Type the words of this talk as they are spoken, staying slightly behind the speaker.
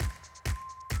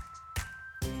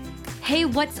Hey,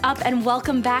 what's up and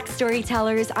welcome back,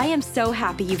 storytellers. I am so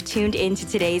happy you've tuned in to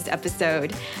today's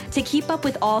episode. To keep up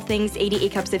with all things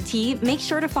 88 Cups of Tea, make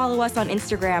sure to follow us on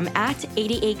Instagram at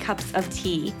 88 Cups of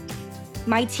Tea.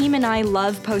 My team and I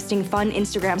love posting fun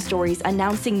Instagram stories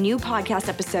announcing new podcast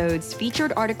episodes,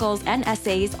 featured articles, and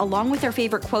essays, along with our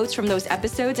favorite quotes from those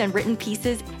episodes and written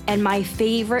pieces. And my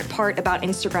favorite part about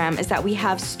Instagram is that we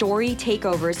have story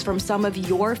takeovers from some of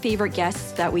your favorite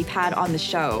guests that we've had on the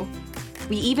show.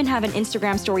 We even have an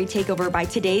Instagram story takeover by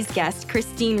today's guest,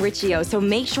 Christine Riccio. So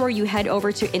make sure you head over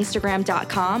to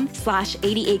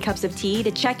Instagram.com/88 Cups of Tea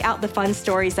to check out the fun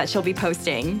stories that she'll be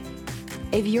posting.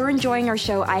 If you're enjoying our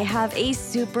show, I have a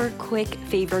super quick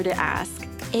favor to ask.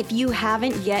 If you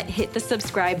haven't yet hit the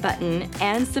subscribe button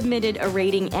and submitted a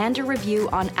rating and a review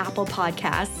on Apple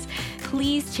Podcasts,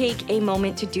 please take a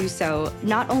moment to do so.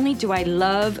 Not only do I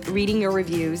love reading your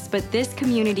reviews, but this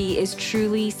community is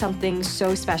truly something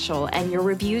so special, and your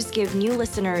reviews give new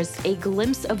listeners a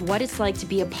glimpse of what it's like to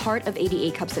be a part of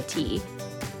 88 Cups of Tea.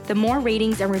 The more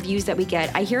ratings and reviews that we get,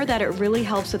 I hear that it really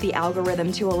helps with the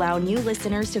algorithm to allow new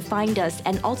listeners to find us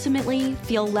and ultimately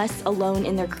feel less alone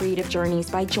in their creative journeys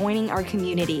by joining our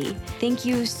community. Thank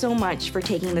you so much for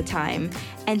taking the time.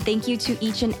 And thank you to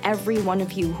each and every one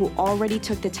of you who already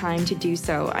took the time to do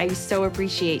so. I so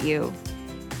appreciate you.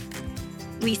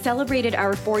 We celebrated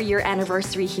our 4-year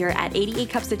anniversary here at 88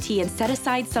 Cups of Tea and set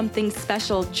aside something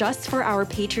special just for our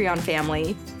Patreon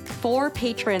family. 4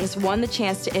 patrons won the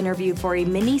chance to interview for a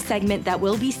mini segment that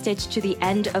will be stitched to the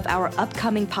end of our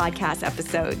upcoming podcast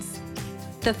episodes.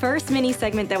 The first mini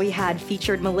segment that we had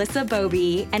featured Melissa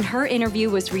Bobie, and her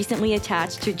interview was recently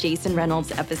attached to Jason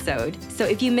Reynolds' episode. So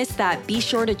if you missed that, be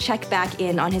sure to check back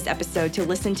in on his episode to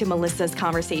listen to Melissa's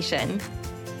conversation.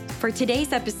 For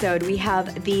today's episode, we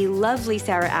have the lovely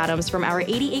Sarah Adams from our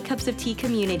 88 Cups of Tea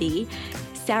community.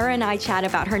 Sarah and I chat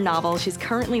about her novel she's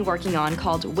currently working on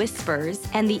called Whispers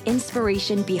and the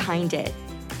inspiration behind it.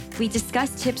 We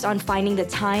discuss tips on finding the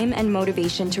time and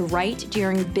motivation to write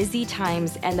during busy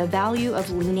times and the value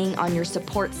of leaning on your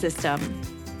support system.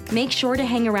 Make sure to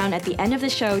hang around at the end of the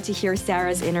show to hear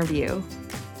Sarah's interview.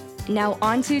 Now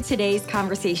on to today's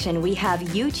conversation. We have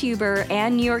YouTuber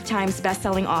and New York Times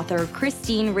bestselling author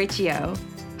Christine Riccio.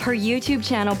 Her YouTube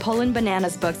channel, Poland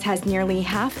Bananas Books, has nearly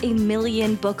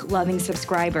 500,000 book-loving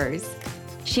subscribers.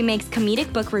 She makes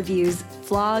comedic book reviews,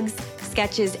 vlogs,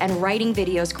 sketches, and writing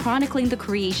videos chronicling the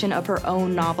creation of her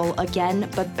own novel, Again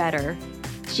But Better.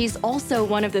 She's also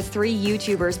one of the 3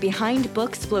 YouTubers behind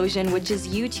Booksplosion, which is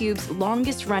YouTube's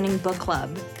longest-running book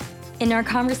club. In our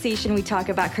conversation, we talk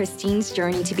about Christine's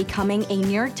journey to becoming a New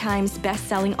York Times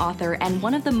best-selling author and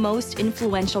one of the most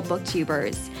influential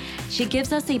booktubers. She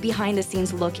gives us a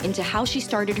behind-the-scenes look into how she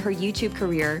started her YouTube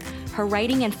career, her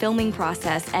writing and filming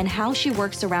process, and how she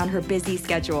works around her busy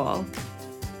schedule.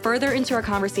 Further into our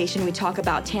conversation, we talk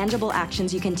about tangible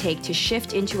actions you can take to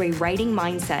shift into a writing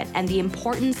mindset and the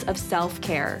importance of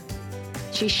self-care.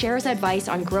 She shares advice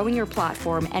on growing your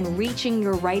platform and reaching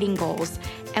your writing goals,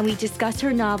 and we discuss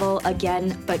her novel,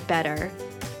 Again But Better.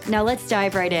 Now let's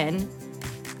dive right in.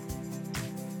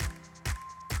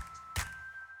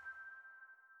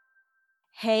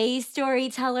 Hey,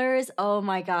 storytellers. Oh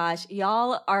my gosh,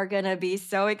 y'all are gonna be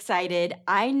so excited.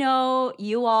 I know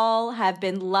you all have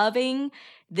been loving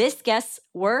this guest's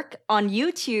work on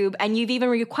YouTube, and you've even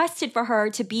requested for her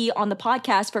to be on the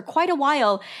podcast for quite a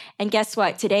while. And guess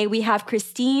what? Today we have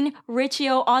Christine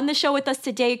Riccio on the show with us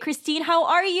today. Christine, how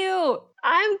are you?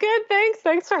 I'm good, thanks.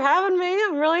 Thanks for having me.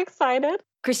 I'm really excited.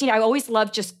 Christine, I always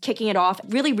love just kicking it off,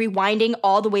 really rewinding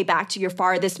all the way back to your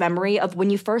farthest memory of when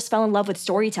you first fell in love with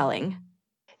storytelling.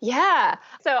 Yeah.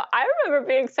 So I remember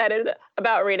being excited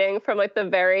about reading from like the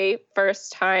very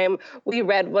first time we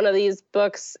read one of these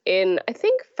books in, I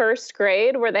think, first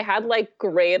grade, where they had like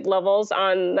grade levels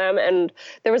on them. And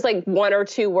there was like 1 or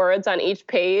 2 words on each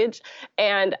page.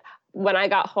 And when I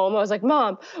got home, I was like,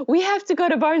 Mom, we have to go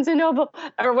to Barnes & Noble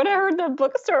or whatever the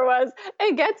bookstore was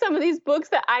and get some of these books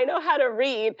that I know how to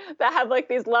read that have like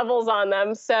these levels on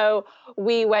them. So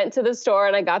we went to the store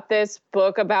and I got this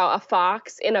book about a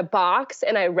fox in a box,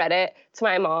 and I read it to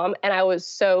my mom, and I was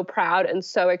so proud and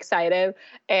so excited.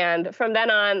 And from then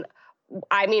on,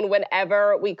 I mean,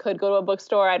 whenever we could go to a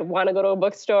bookstore, I'd want to go to a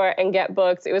bookstore and get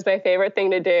books. It was my favorite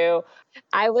thing to do.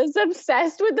 I was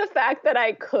obsessed with the fact that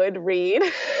I could read.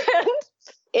 And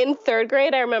in 3rd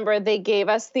grade, I remember they gave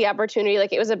us the opportunity,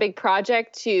 like it was a big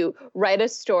project to write a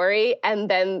story. And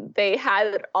then they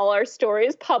had all our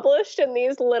stories published in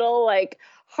these little like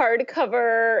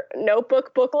hardcover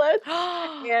notebook booklets.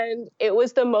 And it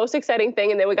was the most exciting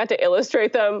thing. And then we got to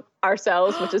illustrate them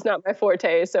ourselves, which is not my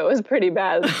forte. So it was pretty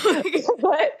bad.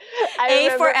 But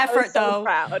A for effort, I was so though.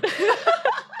 Proud.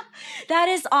 That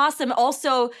is awesome.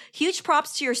 Also, huge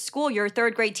props to your school, your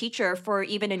third grade teacher, for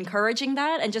even encouraging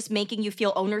that and just making you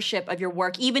feel ownership of your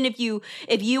work. Even if you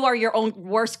are your own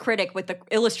worst critic with the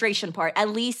illustration part, at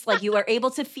least like you are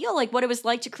able to feel like what it was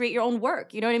like to create your own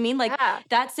work. You know what I mean? Like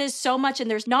that says so much. And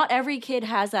there's not every kid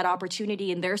has that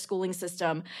opportunity in their schooling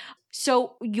system.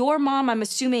 So your mom, I'm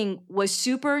assuming, was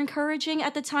super encouraging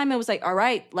at the time and was like, all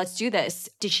right, let's do this.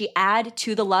 Did she add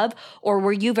to the love, or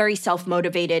were you very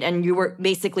self-motivated and you were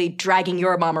basically dragging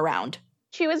your mom around?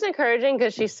 She was encouraging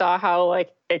because she saw how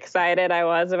like excited I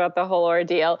was about the whole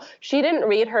ordeal. She didn't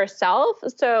read herself,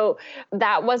 so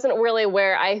that wasn't really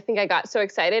where I think I got so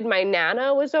excited. My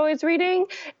Nana was always reading,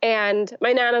 and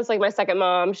my Nana's like my second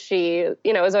mom. She,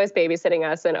 was always babysitting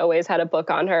us and always had a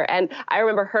book on her. And I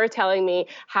remember her telling me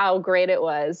how great it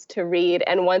was to read.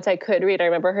 And once I could read, I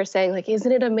remember her saying like,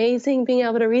 "Isn't it amazing being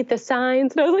able to read the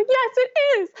signs?" And I was like, "Yes, it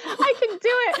is. I can do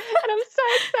it." And I'm so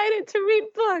excited to read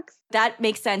books. That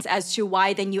makes sense as to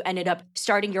why then you ended up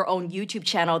starting your own YouTube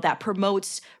channel that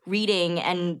promotes reading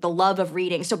and the love of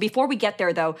reading. So before we get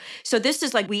there though, so this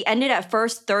is like we ended at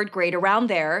first, third grade around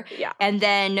there. Yeah. And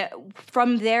then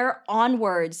from there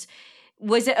onwards,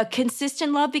 was it a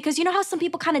consistent love? Because you know how some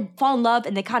people kind of fall in love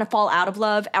and they kind of fall out of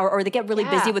love or they get really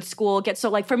busy with school. So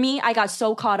like for me, I got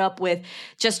so caught up with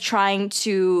just trying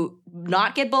to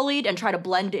not get bullied and try to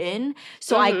blend in.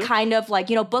 So I kind of like,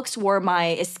 books were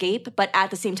my escape. But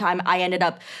at the same time, I ended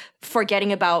up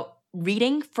forgetting about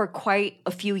reading for quite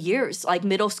a few years, like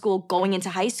middle school, going into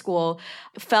high school,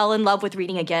 fell in love with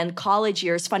reading again, college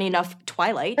years, funny enough,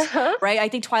 Twilight, right? I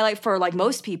think Twilight for like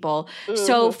most people.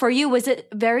 So for you, was it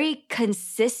very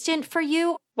consistent for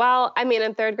you? Well, I mean,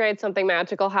 in third grade, something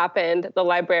magical happened. The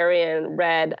librarian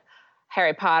read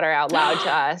Harry Potter out loud to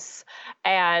us,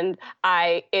 and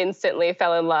I instantly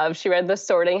fell in love. She read the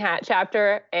Sorting Hat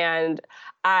chapter, and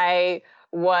I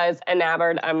was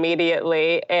enamored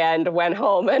immediately and went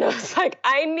home and was like,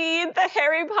 "I need the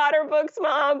Harry Potter books,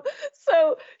 Mom."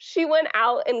 So she went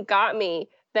out and got me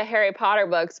the Harry Potter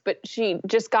books, but she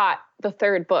just got the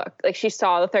third book. Like she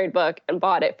saw the third book and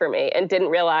bought it for me and didn't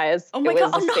realize it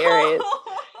was a series.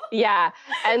 Yeah.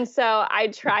 And so I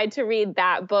tried to read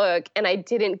that book and I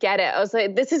didn't get it. I was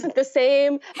like, this isn't the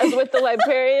same as what the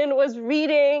librarian was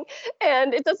reading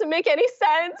and it doesn't make any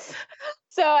sense.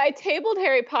 So I tabled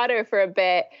Harry Potter for a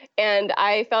bit and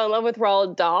I fell in love with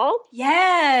Roald Dahl.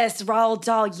 Yes, Roald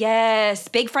Dahl. Yes.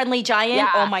 Big Friendly Giant.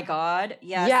 Yeah. Oh my God.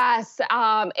 Yes. Yes.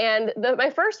 And my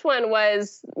first one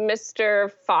was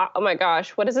Mr. Fox. Oh my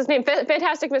gosh. What is his name?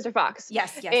 Fantastic Mr. Fox.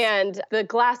 Yes. And The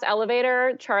Glass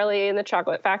Elevator, Charlie and the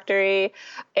Chocolate Factory.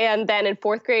 And then in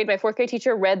fourth grade, my fourth grade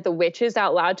teacher read The Witches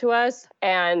out loud to us.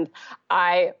 And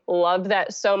I loved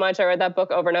that so much. I read that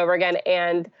book over and over again.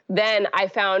 And then I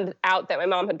found out that my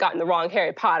mom had gotten the wrong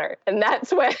Harry Potter. And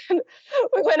that's when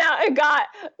we went out and got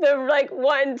the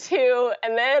 1, 2,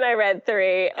 and then I read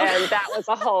 3. And that was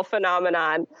a whole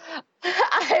phenomenon.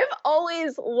 I've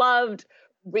always loved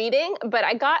reading, but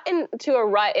I got into a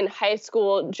rut in high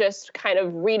school just kind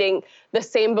of reading the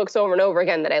same books over and over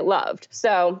again that I loved.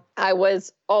 So I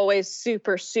was always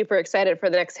super, super excited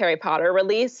for the next Harry Potter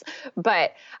release,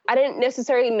 but I didn't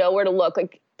necessarily know where to look.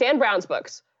 Like Dan Brown's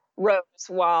books rose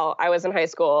while I was in high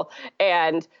school.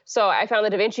 And so I found the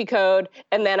Da Vinci Code,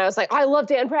 and then I was like, oh, I love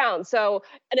Dan Brown. So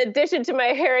in addition to my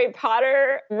Harry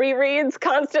Potter rereads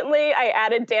constantly, I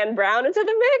added Dan Brown into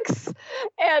the mix.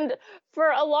 And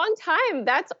for a long time,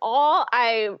 that's all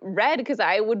I read because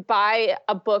I would buy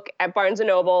a book at Barnes &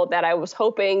 Noble that I was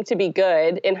hoping to be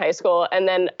good in high school, and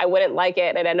then I wouldn't like it,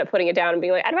 and I'd end up putting it down and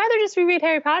being like, I'd rather just reread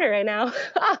Harry Potter right now.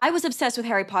 I was obsessed with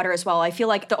Harry Potter as well. I feel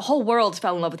like the whole world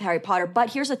fell in love with Harry Potter.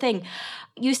 But here's the thing.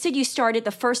 You said you started,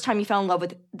 the first time you fell in love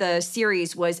with the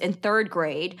series was in third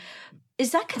grade.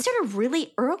 Is that considered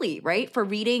really early, right, for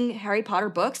reading Harry Potter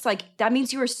books? Like, that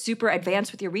means you were super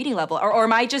advanced with your reading level. Or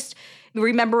am I just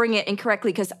remembering it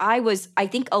incorrectly? Because I was, I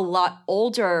think, a lot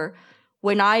older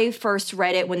when I first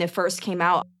read it, when it first came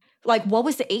out. Like, what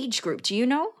was the age group? Do you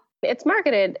know? It's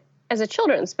marketed as a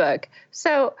children's book.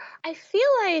 So I feel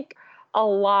like a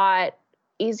lot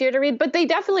easier to read, but they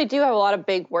definitely do have a lot of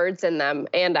big words in them.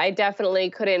 And I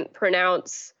definitely couldn't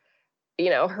pronounce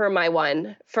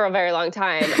Hermione for a very long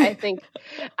time. I think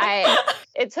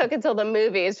it took until the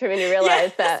movies for me to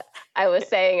realize that I was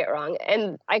saying it wrong.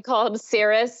 And I called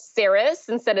Sirius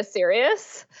instead of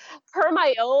Sirius.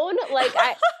 Hermione, like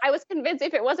I was convinced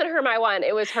if it wasn't Hermione,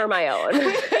 it was Hermione.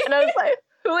 And I was like,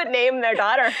 who who would name their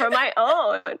daughter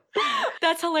Hermione?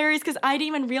 That's hilarious because I didn't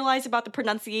even realize about the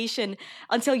pronunciation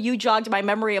until you jogged my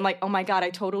memory. I'm like, oh my God, I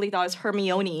totally thought it was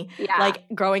Hermione, like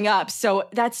growing up. So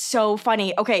that's so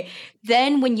funny. Okay.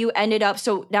 Then when you ended up,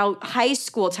 so now high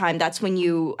school time, that's when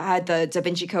you had the Da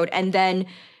Vinci Code. And then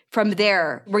from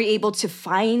there, were you able to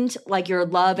find like your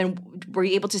love, and were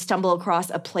you able to stumble across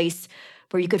a place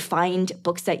where you could find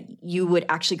books that you would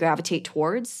actually gravitate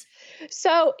towards?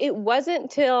 So it wasn't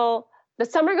till the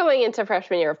summer going into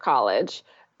freshman year of college.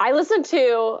 I listened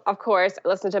to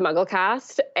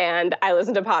MuggleCast and I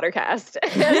listened to Pottercast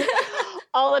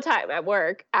all the time at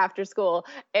work after school.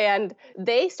 And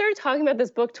they started talking about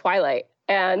this book, Twilight.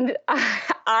 And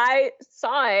I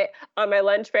saw it on my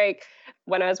lunch break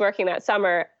when I was working that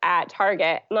summer at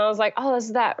Target. And I was like, oh, this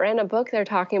is that random book they're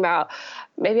talking about.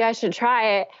 Maybe I should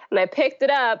try it. And I picked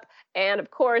it up and,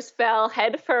 of course, fell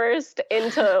headfirst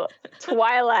into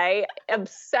Twilight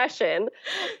obsession.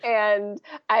 And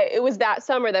it was that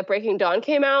summer that Breaking Dawn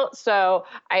came out. So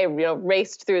I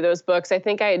raced through those books. I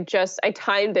think I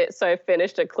timed it so I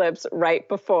finished Eclipse right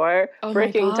before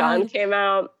Breaking Dawn came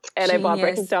out. And I bought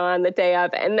Breaking Dawn the day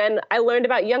of. And then I learned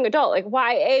about young adult. Like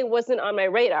YA wasn't on my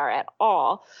radar at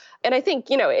all. And I think,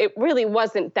 it really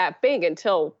wasn't that big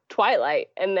until Twilight.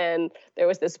 And then there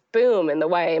was this boom in the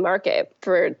YA market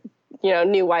for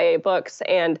new YA books.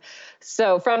 And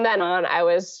so from then on, I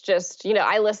was just,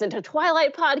 I listened to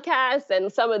Twilight podcasts,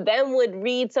 and some of them would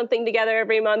read something together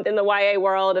every month in the YA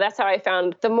world. And that's how I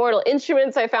found The Mortal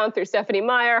Instruments. I found through Stephenie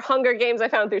Meyer. Hunger Games I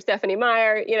found through Stephenie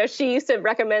Meyer. She used to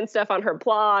recommend stuff on her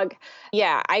blog.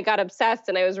 Yeah, I got obsessed,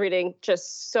 and I was reading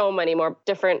just so many more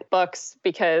different books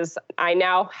because I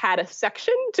now had a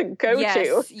section to go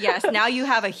to. Yes, now you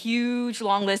have a huge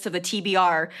long list of the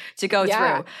TBR to go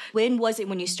through. When was it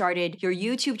when you started your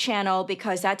YouTube channel?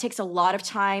 Because that takes a lot of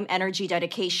time, energy,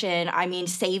 dedication. I mean,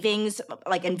 savings,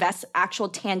 like actual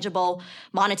tangible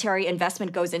monetary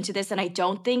investment goes into this. And I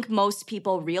don't think most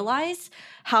people realize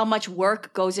how much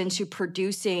work goes into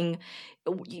producing,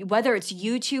 whether it's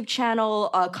YouTube channel,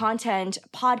 content,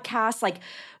 podcasts, like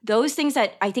those things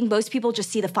that I think most people just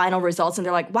see the final results and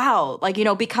they're like, wow,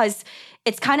 because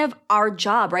it's kind of our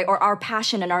job, right? Or our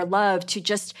passion and our love to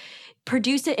just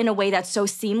produce it in a way that's so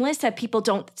seamless that people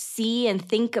don't see and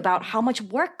think about how much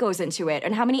work goes into it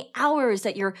and how many hours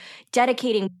that you're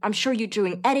dedicating. I'm sure you're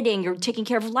doing editing, you're taking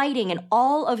care of lighting, and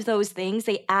all of those things,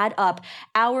 they add up,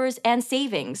 hours and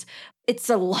savings. It's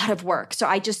a lot of work. So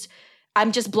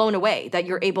I'm just blown away that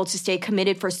you're able to stay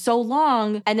committed for so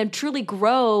long and then truly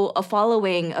grow a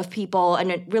following of people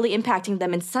and really impacting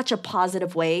them in such a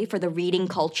positive way for the reading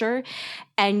culture.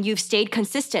 And you've stayed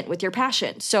consistent with your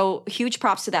passion. So huge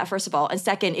props to that, first of all. And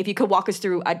second, if you could walk us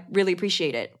through, I'd really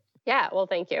appreciate it. Yeah, well,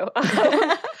 thank you.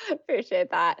 Appreciate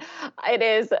that. It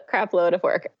is a crap load of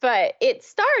work. But it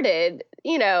started,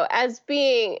 as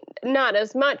being not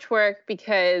as much work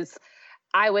because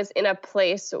I was in a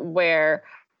place where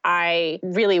I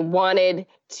really wanted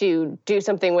to do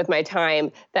something with my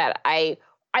time that I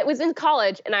was in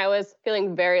college and I was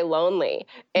feeling very lonely,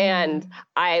 and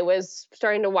I was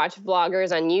starting to watch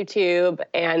vloggers on YouTube,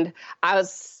 and I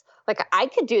was like, I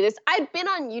could do this. I'd been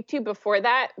on YouTube before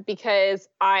that because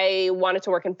I wanted to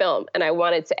work in film and I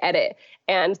wanted to edit.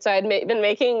 And so I'd been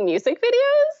making music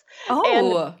videos. Oh.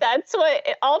 And that's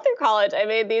all through college, I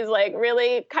made these like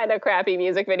really kind of crappy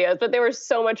music videos, but they were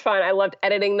so much fun. I loved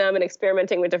editing them and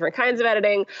experimenting with different kinds of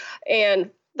editing. And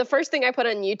the first thing I put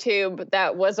on YouTube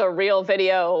that was a real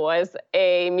video was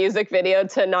a music video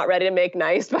to Not Ready to Make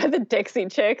Nice by the Dixie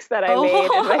Chicks that I made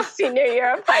in my senior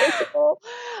year of high school.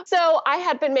 So I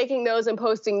had been making those and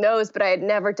posting those, but I had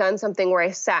never done something where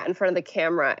I sat in front of the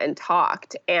camera and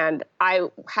talked. And I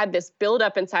had this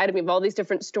buildup inside of me of all these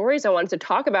different stories I wanted to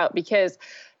talk about because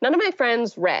none of my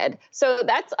friends read. So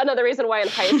that's another reason why in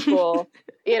high school,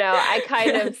 I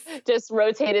kind of just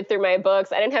rotated through my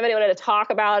books. I didn't have anyone to talk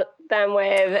about them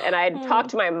with. And I'd talk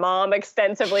to my mom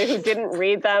extensively who didn't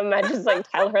read them. I'd just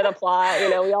tell her the plot.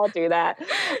 We all do that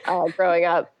growing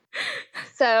up.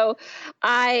 So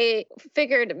I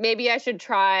figured maybe I should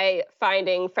try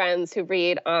finding friends who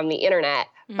read on the internet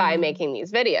by making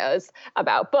these videos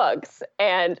about books.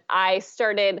 And I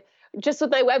started just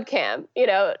with my webcam,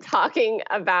 talking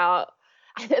about,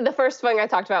 the first thing I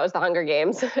talked about was the Hunger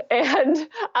Games. And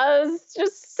I was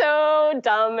just so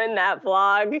dumb in that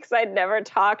vlog because I'd never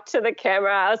talked to the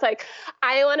camera. I was like,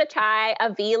 I want to try a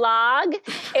vlog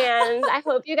and I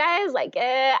hope you guys like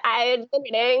it. I've been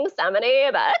reading so many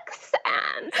books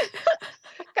and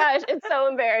Gosh, it's so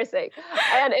embarrassing.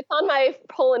 And it's on my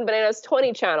Poland Bananas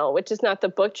 20 channel, which is not the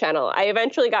book channel. I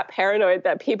eventually got paranoid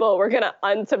that people were going to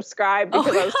unsubscribe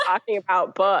because I was talking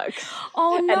about books.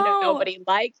 Oh, no. And nobody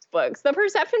liked books. The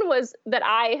perception was that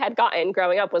I had gotten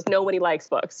growing up was nobody likes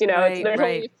books. You know, there's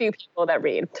only a few people that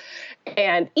read.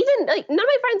 And even like none of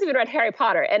my friends even read Harry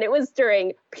Potter. And it was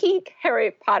during peak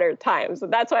Harry Potter times. So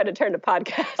that's why I had to turn to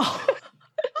podcasts. Oh.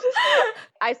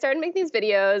 I started making these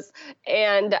videos,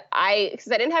 and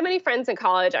because I didn't have many friends in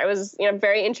college, I was,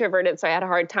 very introverted, so I had a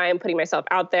hard time putting myself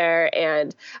out there,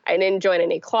 and I didn't join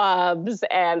any clubs,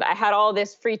 and I had all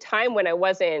this free time when I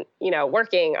wasn't,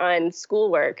 working on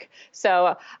schoolwork.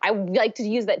 So I like to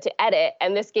use that to edit,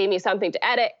 and this gave me something to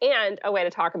edit and a way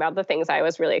to talk about the things I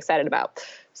was really excited about.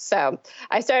 So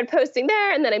I started posting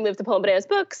there, and then I moved to Poland Bananas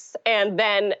Books, and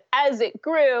then as it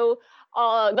grew,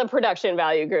 the production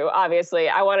value grew, obviously.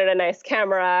 I wanted a nice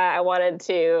camera. I wanted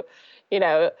to,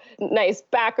 nice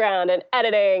background and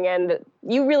editing. And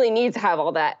you really need to have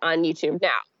all that on YouTube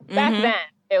now. Back then,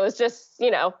 it was just,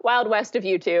 Wild West of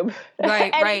YouTube.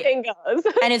 Right, Anything goes.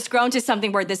 And it's grown to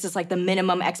something where this is like the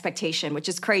minimum expectation, which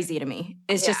is crazy to me.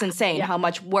 It's just insane how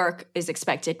much work is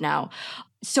expected now.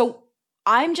 So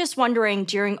I'm just wondering,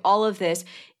 during all of this,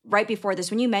 right before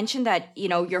this, when you mentioned that,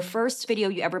 your first video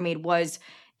you ever made was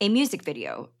a music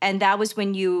video, and that was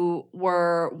when you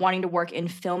were wanting to work in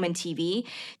film and TV.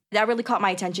 That really caught my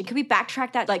attention. Could we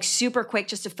backtrack that like super quick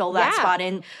just to fill that spot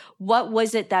in? What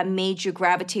was it that made you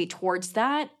gravitate towards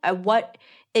that? What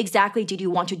exactly did you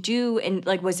want to do? And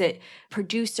like, was it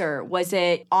producer? Was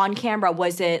it on camera?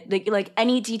 Was it like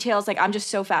any details? Like, I'm just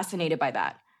so fascinated by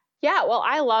that. Yeah, well,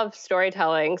 I love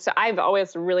storytelling. So I've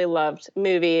always really loved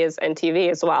movies and TV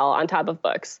as well, on top of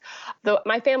books. Though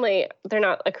my family, they're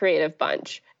not a creative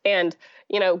bunch. And,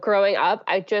 growing up,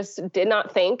 I just did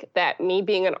not think that me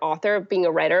being an author, being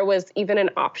a writer was even an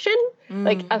option,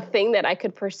 like a thing that I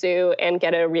could pursue and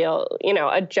get a real,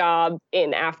 a job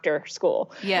in after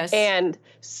school. Yes. And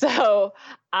so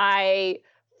I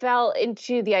fell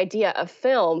into the idea of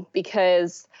film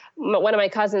because one of my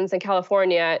cousins in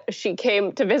California, she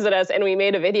came to visit us and we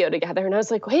made a video together. And I was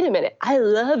like, wait a minute, I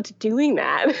loved doing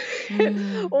that.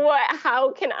 Is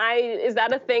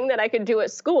that a thing that I could do at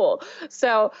school?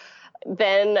 So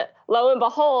then lo and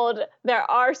behold, there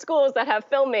are schools that have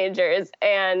film majors,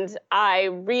 and I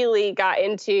really got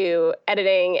into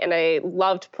editing and I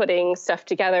loved putting stuff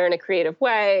together in a creative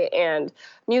way, and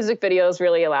music videos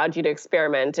really allowed you to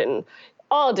experiment in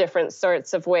all different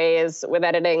sorts of ways with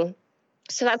editing.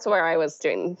 So that's where I was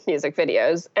doing music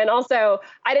videos. And also,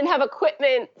 I didn't have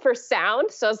equipment for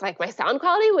sound. So I was like, my sound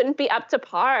quality wouldn't be up to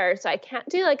par. So I can't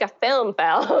do like a film,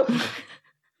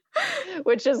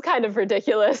 which is kind of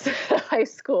ridiculous in high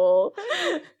school.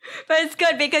 But it's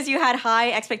good because you had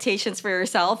high expectations for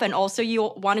yourself, and also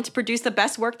you wanted to produce the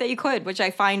best work that you could, which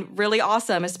I find really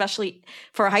awesome, especially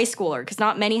for a high schooler, because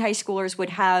not many high schoolers would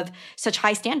have such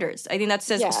high standards. I think that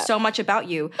says so much about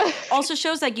you. Also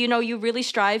shows like, you really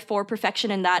strive for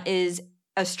perfection, and that is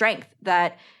a strength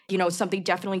that, something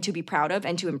definitely to be proud of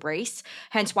and to embrace.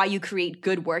 Hence why you create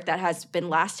good work that has been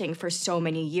lasting for so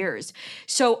many years.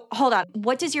 So hold on.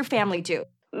 What does your family do?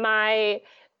 My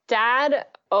dad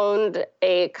owned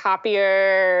a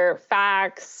copier,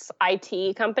 fax,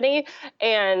 IT company,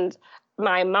 and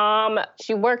my mom,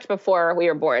 she worked before we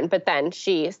were born, but then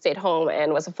she stayed home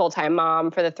and was a full-time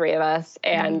mom for the three of us.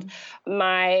 And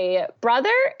my brother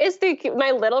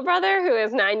my little brother, who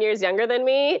is 9 years younger than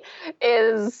me,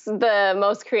 is the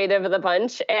most creative of the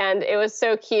bunch. And it was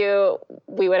so cute.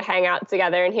 We would hang out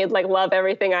together and he'd love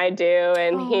everything I do.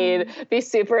 And he'd be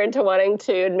super into wanting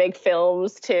to make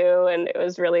films too. And it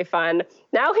was really fun.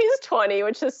 Now he's 20,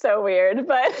 which is so weird,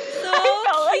 but so I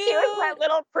felt like cute. he was my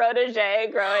little protege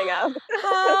growing up.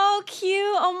 How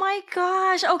cute. Oh my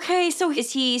gosh. Okay, so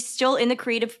is he still in the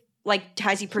creative,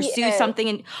 has he pursued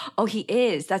something? He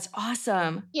is. That's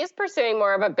awesome. He's pursuing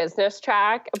more of a business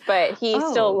track, but he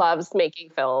still loves making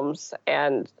films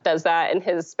and does that in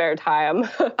his spare time.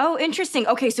 Oh, interesting.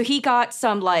 Okay, so he got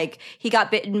he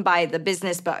got bitten by the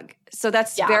business bug. So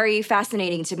that's very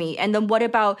fascinating to me. And then what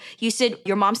about, you said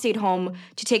your mom stayed home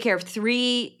to take care of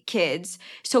 3 kids.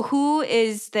 So who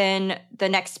is then the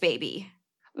next baby?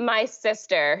 My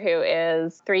sister, who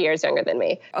is 3 years younger than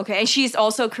me. Okay, and she's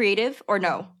also creative or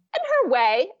no? In her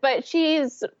way, but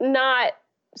she's not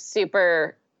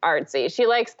super artsy. She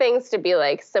likes things to be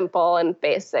simple and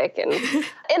basic and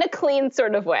in a clean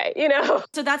sort of way,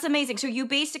 So that's amazing. So you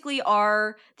basically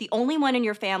are the only one in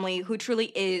your family who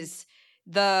truly is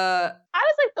I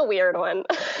was like the weird one.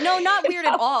 No, not weird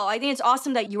at all. I think it's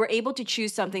awesome that you were able to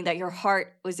choose something that your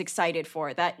heart was excited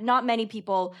for. That not many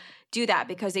people do that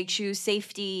because they choose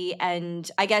safety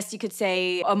and I guess you could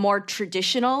say a more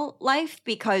traditional life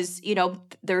because, you know,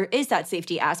 there is that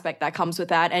safety aspect that comes with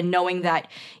that and knowing that,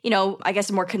 you know, I guess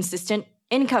a more consistent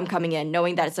income coming in,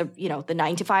 knowing that it's the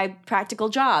 9-to-5 practical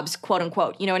jobs, quote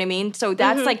unquote. You know what I mean? So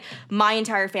that's like my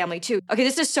entire family too. Okay,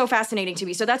 this is so fascinating to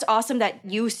me. So that's awesome that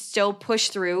you still push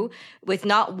through with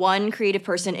not one creative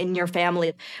person in your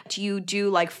family. Do you do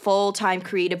like full-time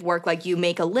creative work, like you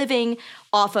make a living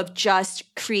off of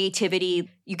just creativity?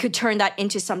 You could turn that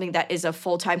into something that is a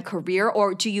full-time career,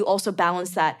 or do you also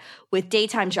balance that with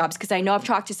daytime jobs? Because I know I've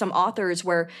talked to some authors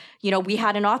where, we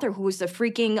had an author who was a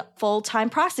freaking full-time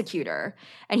prosecutor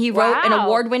and he wrote an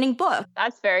award-winning book.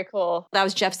 That's very cool. That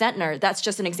was Jeff Zentner. That's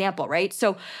just an example, right?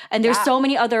 So, and there's so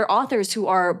many other authors who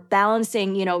are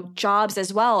balancing, jobs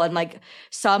as well. And like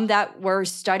some that were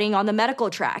studying on the medical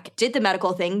track, did the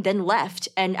medical thing, then left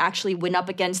and actually went up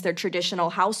against their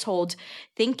traditional household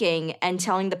thinking and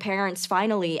telling the parents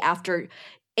finally after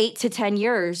 8 to 10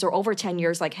 years or over 10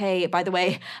 years, like, hey, by the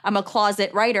way, I'm a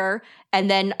closet writer. And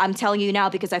then I'm telling you now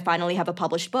because I finally have a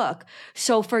published book.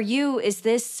 So for you, is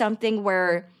this something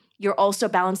where you're also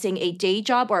balancing a day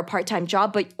job or a part-time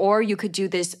job, or you could do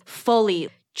this fully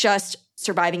just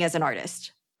surviving as an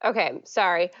artist? Okay,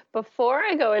 sorry. Before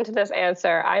I go into this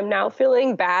answer, I'm now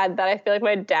feeling bad that I feel like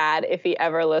my dad, if he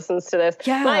ever listens to this,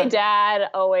 my dad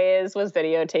always was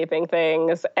videotaping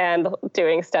things and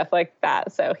doing stuff like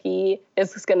that. So he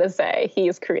is going to say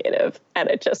he's creative. And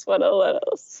I just want to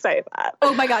say that.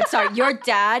 Oh my God, sorry. Your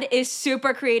dad is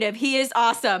super creative. He is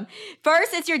awesome.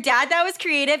 First, it's your dad that was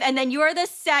creative. And then you're the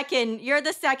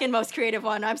second most creative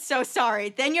one. I'm so sorry.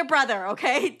 Then your brother,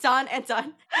 okay? Done and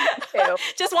done.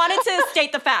 Just wanted to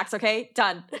state the facts, okay?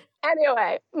 Done.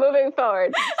 Anyway, moving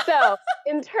forward. So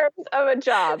in terms of a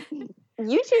job,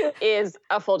 YouTube is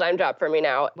a full-time job for me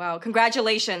now. Wow,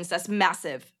 congratulations. That's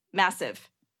massive, massive.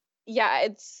 Yeah,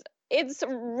 it's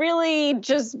really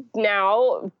just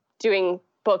now doing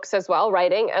books as well,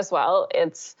 writing as well.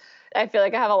 I feel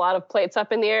like I have a lot of plates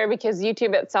up in the air because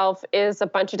YouTube itself is a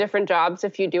bunch of different jobs.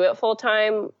 If you do it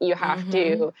full-time, you have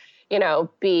to,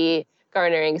 be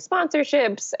garnering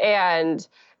sponsorships and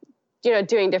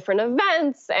doing different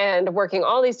events and working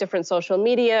all these different social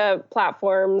media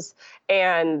platforms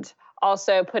and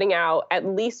also putting out at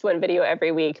least one video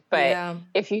every week. But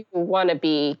if you want to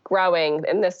be growing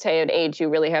in this day and age, you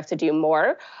really have to do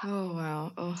more. Oh,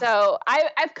 wow. Oh. So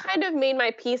I've kind of made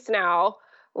my peace now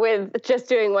with just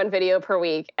doing one video per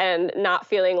week and not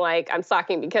feeling like I'm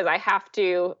slacking because I have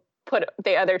to put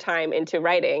the other time into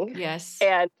writing. Yes.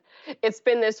 And it's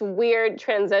been this weird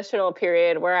transitional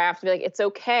period where I have to be like, it's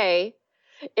okay.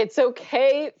 It's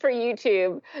okay for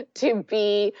YouTube to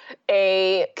be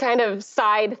a kind of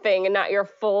side thing and not your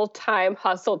full-time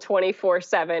hustle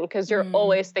 24/7 because you're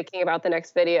always thinking about the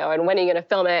next video and when are you going to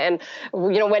film it and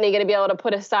when are you going to be able to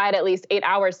put aside at least 8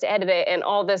 hours to edit it and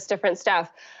all this different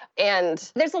stuff.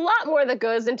 And there's a lot more that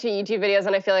goes into YouTube videos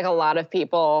than I feel like a lot of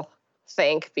people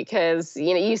think because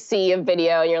you see a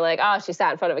video and you're like, oh, she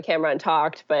sat in front of a camera and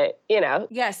talked, but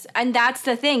Yes, and that's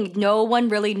the thing. No one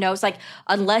really knows, like,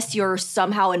 unless you're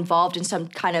somehow involved in some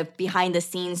kind of behind the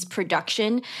scenes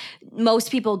production,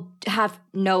 most people have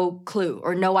no clue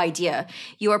or no idea.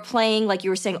 You are playing, like you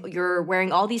were saying, you're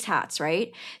wearing all these hats,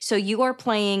 right? So you are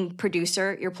playing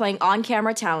producer, you're playing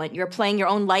on-camera talent, you're playing your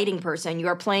own lighting person, you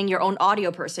are playing your own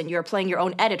audio person, you're playing your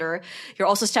own editor, you're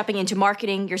also stepping into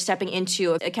marketing, you're stepping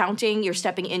into accounting, you're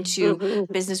stepping into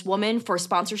businesswoman for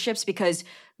sponsorships because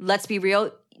let's be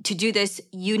real, to do this,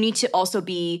 you need to also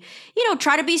be,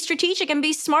 try to be strategic and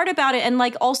be smart about it and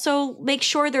like also make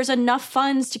sure there's enough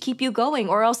funds to keep you going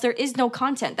or else there is no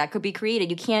content that could be created.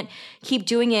 You can't keep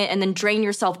doing it and then drain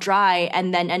yourself dry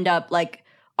and then end up like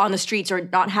on the streets or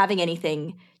not having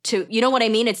anything to, you know what I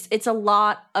mean? It's a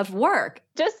lot of work.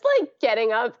 Just like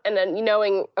getting up and then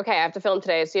knowing, okay, I have to film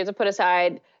today. So you have to put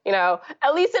aside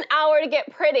at least an hour to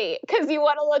get pretty because you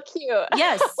want to look cute.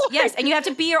 Yes. And you have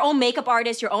to be your own makeup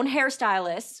artist, your own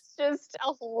hairstylist. Just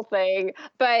a whole thing.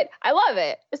 But I love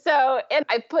it. So, and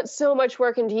I put so much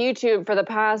work into YouTube for the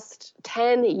past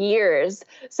 10 years.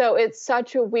 So it's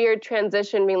such a weird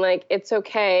transition being like, it's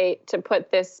okay to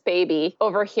put this baby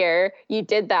over here. You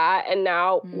did that. And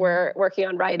now we're working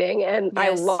on writing. And I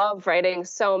love writing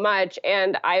so much.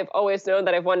 And I've always known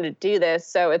that I've wanted to do this.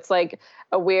 So it's like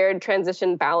a weird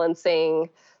transition balancing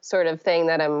sort of thing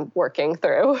that I'm working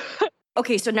through.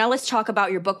 Okay, so now let's talk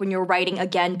about your book when you're writing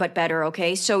Again But Better,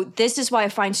 okay? So this is why I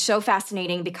find so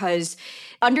fascinating, because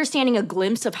understanding a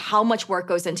glimpse of how much work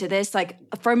goes into this, like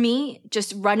for me,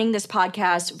 just running this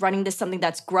podcast, running this something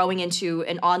that's growing into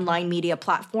an online media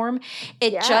platform,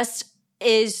 it just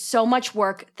is so much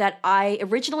work that I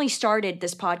originally started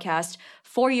this podcast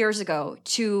 4 years ago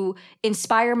to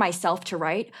inspire myself to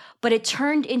write, but it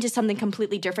turned into something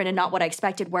completely different and not what I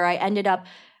expected, where I ended up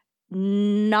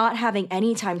not having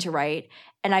any time to write.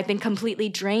 And I've been completely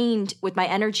drained with my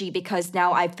energy because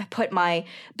now I've put my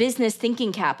business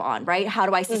thinking cap on, right? How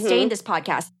do I sustain this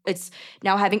podcast? It's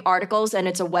now having articles and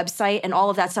it's a website and all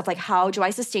of that stuff. Like, how do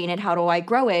I sustain it? How do I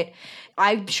grow it?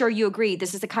 I'm sure you agree.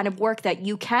 This is the kind of work that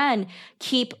you can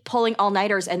keep pulling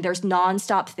all-nighters and there's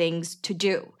nonstop things to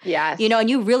do. Yes. You know, and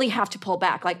you really have to pull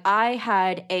back. Like, I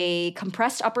had a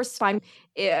compressed upper spine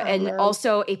and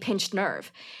also a pinched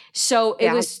nerve. So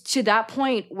it was to that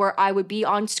point where I would be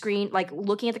on screen, like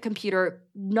looking at the computer,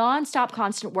 nonstop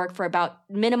constant work for about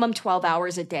minimum 12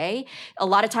 hours a day. A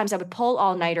lot of times I would pull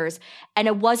all-nighters. And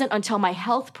it wasn't until my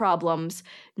health problems,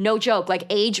 no joke, like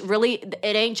age really,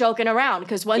 it ain't joking around.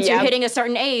 Because once you're hitting a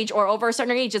certain age or over a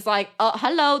certain age, it's like,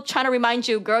 hello, trying to remind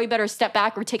you, girl, you better step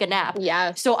back or take a nap.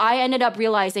 Yeah. So I ended up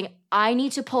realizing I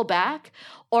need to pull back,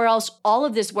 or else all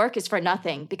of this work is for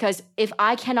nothing. Because if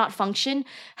I cannot function,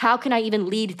 how can I even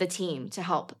lead the team to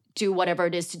help do whatever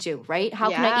it is to do, right? How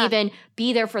can I even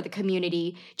be there for the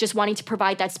community, just wanting to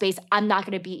provide that space? I'm not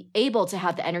going to be able to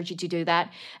have the energy to do that.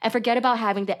 And forget about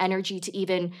having the energy to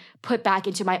even put back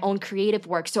into my own creative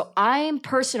work. So I'm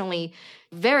personally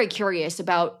very curious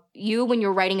about you when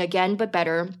you're writing Again But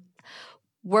Better.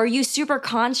 Were you super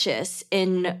conscious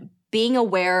in being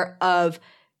aware of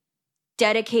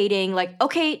dedicating, like,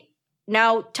 okay,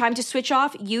 now time to switch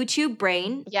off YouTube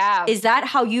brain? Yeah. Is that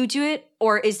how you do it?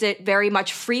 Or is it very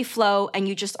much free flow and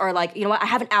you just are like, you know what, I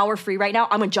have an hour free right now.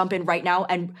 I'm going to jump in right now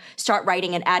and start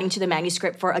writing and adding to the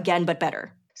manuscript for Again But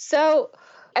Better? So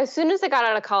as soon as I got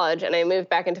out of college and I moved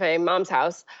back into my mom's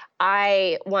house,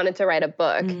 I wanted to write a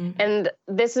book. And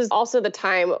this is also the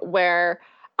time where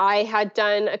I had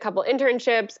done a couple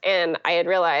internships and I had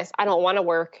realized I don't want to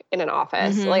work in an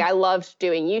office. Like, I loved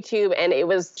doing YouTube, and it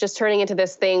was just turning into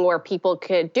this thing where people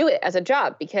could do it as a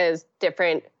job because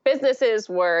different businesses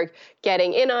were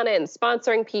getting in on it and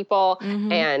sponsoring people.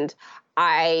 And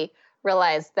I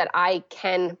realized that I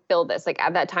can build this. Like,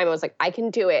 at that time, I was like, I can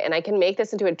do it and I can make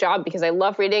this into a job because I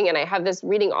love reading and I have this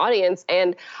reading audience,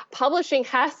 and publishing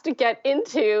has to get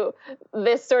into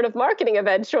this sort of marketing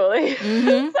eventually.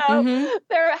 So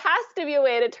there has to be a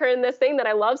way to turn this thing that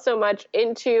I love so much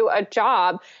into a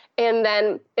job. And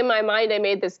then in my mind, I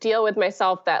made this deal with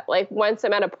myself that, like, once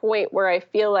I'm at a point where I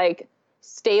feel like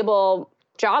stable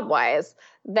job-wise,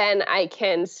 then I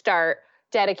can start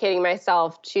dedicating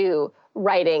myself to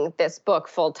writing this book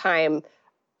full time,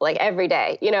 like every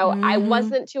day. You know, I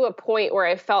wasn't to a point where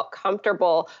I felt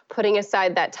comfortable putting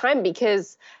aside that time,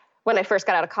 because when I first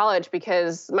got out of college,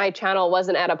 because my channel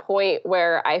wasn't at a point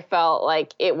where I felt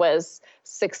like it was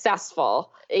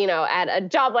successful, you know, at a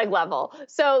job-like level.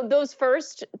 So those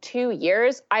first 2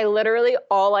 years, I literally,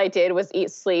 all I did was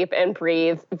eat, sleep, and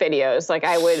breathe videos. Like,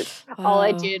 I would, all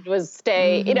I did was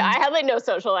stay, you know, I had like no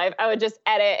social life. I would just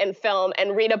edit and film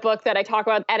and read a book that I talk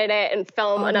about, edit it and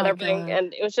film another thing.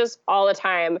 And it was just all the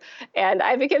time. And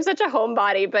I became such a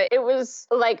homebody, but it was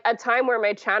like a time where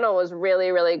my channel was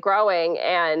really, really growing,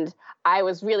 and I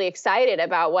was really excited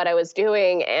about what I was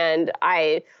doing, and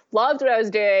I loved what I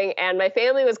was doing, and my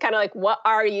family was kind of like, what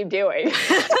are you doing? Like,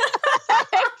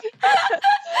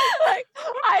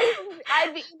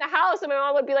 I'd be in the house and my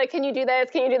mom would be like, can you do this?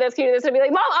 Can you do this? Can you do this? I'd be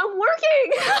like, Mom, I'm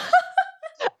working.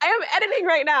 I am editing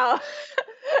right now.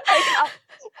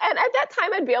 And at that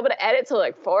time, I'd be able to edit till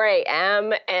like 4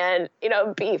 a.m. and, you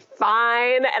know, be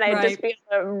fine. And I'd just be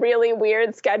on a really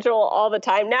weird schedule all the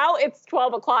time. Now it's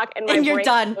 12 o'clock and my you're brain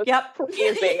done. is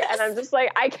crazy. And I'm just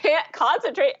like, I can't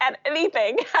concentrate at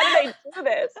anything. How did I do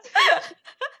this?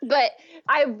 But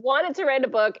I wanted to write a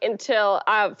book until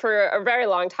for a very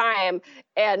long time.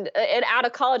 And out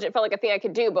of college, it felt like a thing I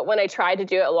could do. But when I tried to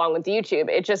do it along with YouTube,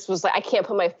 it just was like, I can't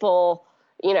put my full,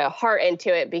 you know, heart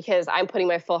into it, because I'm putting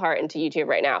my full heart into YouTube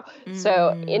right now. So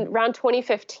in around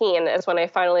 2015 is when I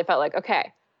finally felt like,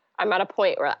 okay, I'm at a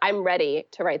point where I'm ready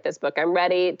to write this book. I'm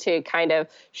ready to kind of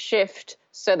shift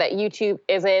so that YouTube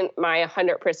isn't my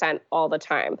 100% all the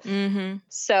time.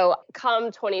 So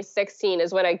come 2016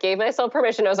 is when I gave myself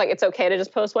permission. I was like, it's okay to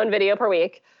just post one video per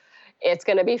week. It's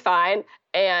going to be fine.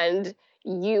 And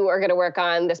you are going to work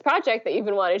on this project that you've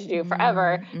been wanting to do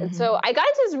forever. And so I got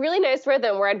into this really nice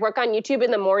rhythm where I'd work on YouTube in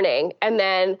the morning, and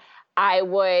then I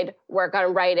would work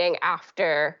on writing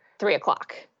after 3:00.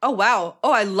 Oh, wow.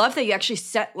 Oh, I love that you actually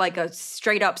set like a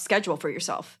straight up schedule for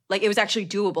yourself. Like it was actually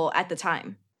doable at the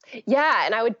time. Yeah,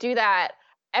 and I would do that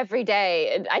every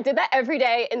day. And I did that every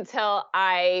day until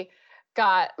I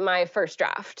got my first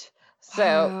draft. So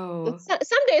Wow.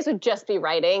 some days would just be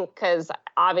writing because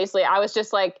obviously I was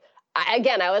just like, I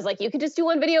was like, you could just do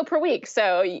one video per week.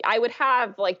 So I would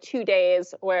have like 2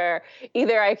 days where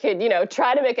either I could,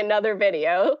 try to make another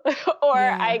video or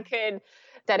I could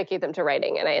dedicate them to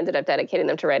writing. And I ended up dedicating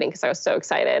them to writing because I was so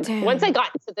excited. Damn. Once I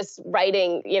got into this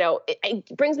writing,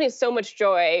 it brings me so much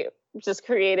joy just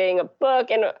creating a book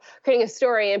and creating a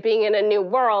story and being in a new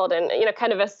world and,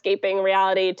 kind of escaping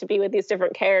reality to be with these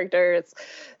different characters.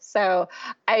 So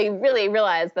I really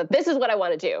realized that this is what I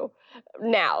want to do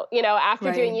now.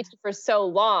 After doing YouTube for so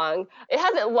long, it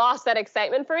hasn't lost that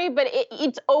excitement for me, but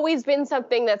it's always been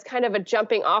something that's kind of a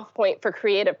jumping off point for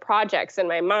creative projects in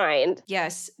my mind.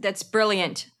 Yes, that's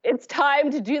brilliant. It's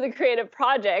time to do the creative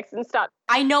projects and stop.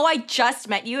 I know I just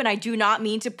met you and I do not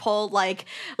mean to pull like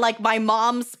my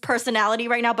mom's personality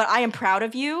right now, but I am proud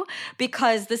of you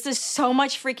because this is so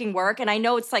much freaking work. And I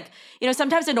know it's like,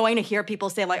 sometimes annoying to hear people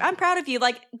say like, I'm proud of you.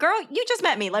 Like, girl, you just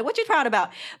met me. Like, what you proud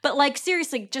about? But like,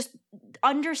 seriously, just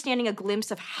understanding a glimpse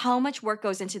of how much work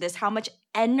goes into this, how much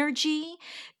energy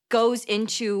goes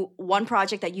into one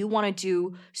project that you want to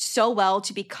do so well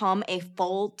to become a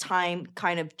full-time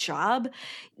kind of job.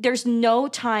 There's no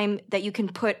time that you can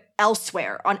put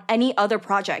elsewhere on any other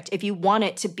project if you want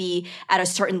it to be at a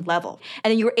certain level.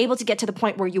 And then you were able to get to the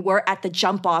point where you were at the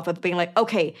jump off of being like,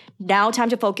 okay, now time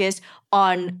to focus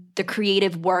on the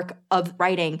creative work of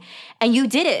writing. And you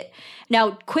did it.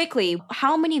 Now, quickly,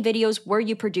 how many videos were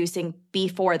you producing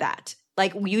before that?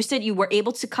 Like you said, you were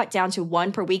able to cut down to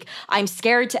one per week. I'm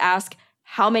scared to ask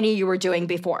how many you were doing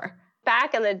before.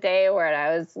 Back in the day where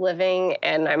I was living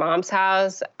in my mom's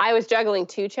house, I was juggling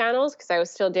 2 channels because I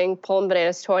was still doing Pulling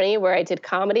Bananas 20 where I did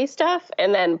comedy stuff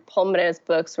and then Pulling Bananas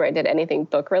Books where I did anything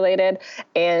book related.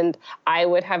 And I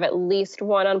would have at least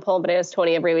one on Pulling Bananas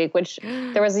 20 every week, which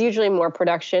there was usually more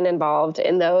production involved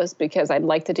in those because I'd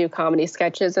like to do comedy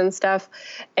sketches and stuff.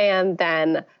 And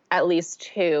then at least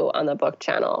 2 on the book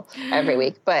channel every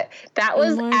week. But that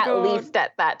was least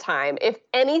at that time. If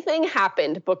anything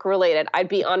happened book related, I'd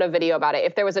be on a video about it.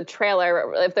 If there was a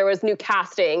trailer, if there was new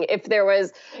casting, if there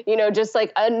was, just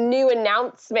like a new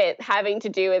announcement having to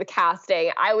do with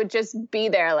casting, I would just be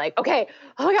there like, okay,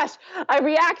 oh my gosh, I'm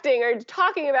reacting or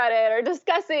talking about it or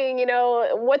discussing,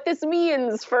 what this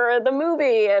means for the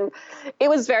movie. And it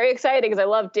was very exciting because I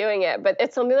love doing it. But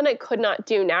it's something that I could not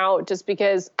do now just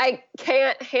because I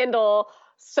can't handle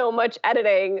so much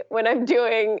editing when I'm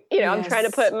doing, I'm trying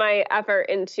to put my effort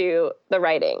into the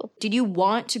writing. Did you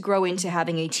want to grow into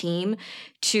having a team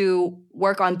to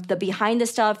work on the behind the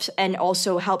stuff and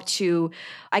also help to,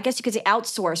 I guess you could say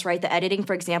outsource, right? The editing,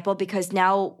 for example, because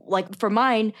now, like for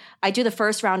mine, I do the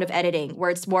first round of editing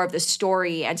where it's more of the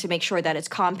story and to make sure that it's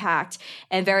compact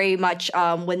and very much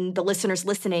when the listener's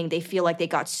listening, they feel like they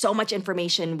got so much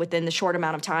information within the short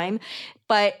amount of time.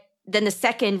 But then the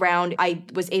second round, I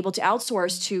was able to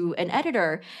outsource to an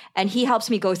editor and he helps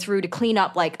me go through to clean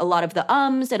up like a lot of the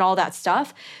ums and all that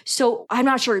stuff. So I'm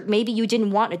not sure, maybe you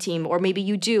didn't want a team or maybe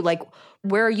you do. Like,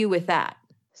 where are you with that?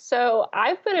 So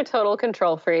I've been a total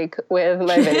control freak with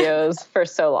my videos for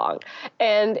so long.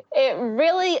 And it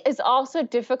really is also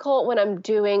difficult when I'm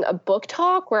doing a book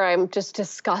talk where I'm just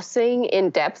discussing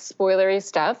in-depth spoilery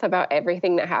stuff about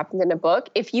everything that happened in a book.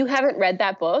 If you haven't read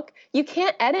that book, you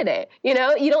can't edit it. You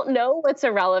don't know what's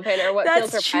irrelevant or what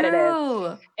feels repetitive.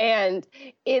 True. And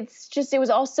it was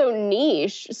also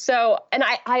niche. So, and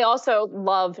I also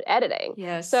loved editing.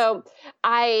 Yes. So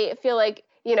I feel like,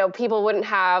 people wouldn't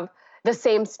have the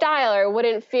same style or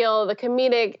wouldn't feel the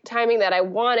comedic timing that I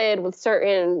wanted with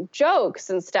certain jokes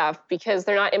and stuff because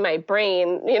they're not in my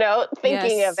brain,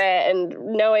 thinking of it and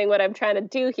knowing what I'm trying to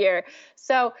do here.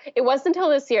 So it wasn't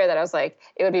until this year that I was like,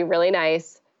 it would be really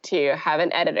nice to have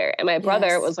an editor. And my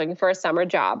brother was looking for a summer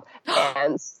job.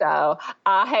 And so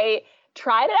I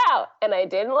tried it out and I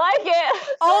didn't like it.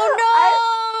 Oh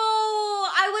no!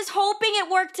 I was hoping it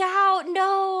worked out.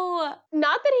 No.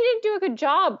 Not that he didn't do a good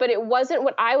job, but it wasn't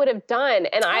what I would have done.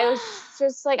 And I was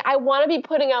just like, I want to be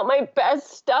putting out my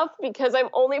best stuff because I'm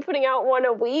only putting out one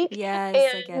a week. Yes,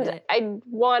 and I get it. I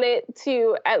want it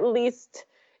to at least,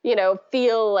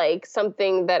 feel like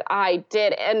something that I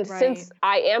did. And since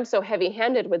I am so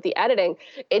heavy-handed with the editing,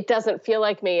 it doesn't feel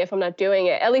like me if I'm not doing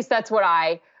it. At least that's what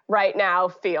I right now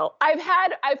feel. I've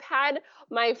had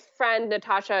my friend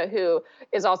Natasha, who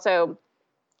is also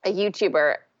a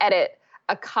YouTuber, edit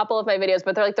a couple of my videos,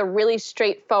 but they're like the really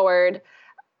straightforward,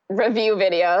 review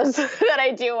videos that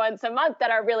I do once a month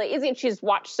that are really easy. And she's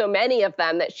watched so many of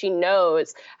them that she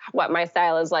knows what my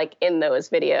style is like in those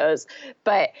videos.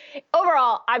 But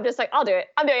overall, I'm just like, I'll do it.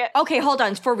 I'm doing it. Okay, hold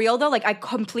on. For real though, like I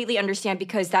completely understand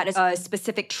because that is a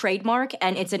specific trademark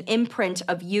and it's an imprint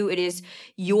of you. It is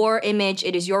your image.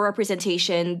 It is your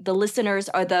representation. The listeners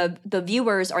are the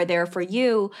viewers are there for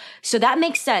you. So that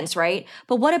makes sense, right?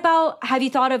 But what about, have you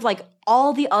thought of like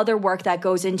all the other work that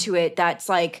goes into it that's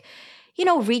like, you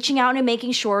know, reaching out and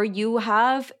making sure you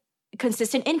have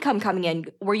consistent income coming in?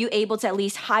 Were you able to at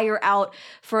least hire out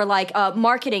for like a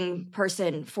marketing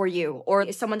person for you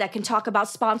or someone that can talk about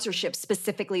sponsorships,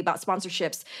 specifically about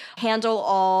sponsorships, handle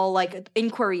all like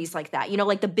inquiries like that, you know,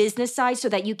 like the business side so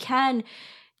that you can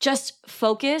just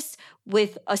focus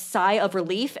with a sigh of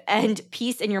relief and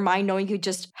peace in your mind, knowing you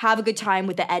just have a good time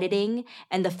with the editing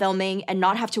and the filming and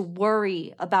not have to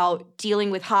worry about dealing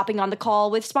with hopping on the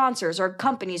call with sponsors or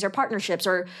companies or partnerships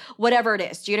or whatever it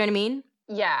is. Do you know what I mean?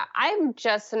 Yeah, I'm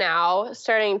just now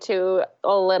starting to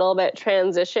a little bit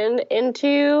transition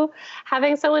into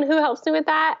having someone who helps me with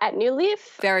that at New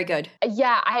Leaf. Very good.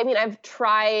 Yeah, I mean, I've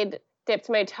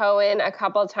dipped my toe in a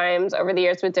couple of times over the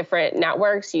years with different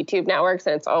networks, YouTube networks,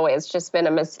 and it's always just been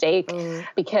a mistake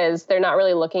because they're not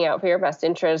really looking out for your best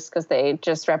interests because they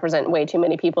just represent way too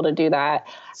many people to do that.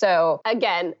 So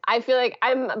again, I feel like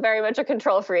I'm very much a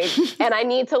control freak and I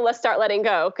need to start letting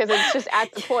go because it's just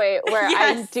at the point where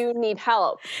I do need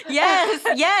help.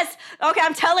 Yes. Okay,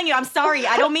 I'm telling you, I'm sorry.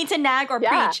 I don't mean to nag or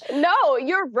preach. No,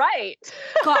 you're right.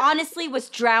 Honestly, was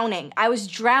drowning. I was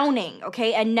drowning,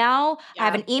 okay? And now I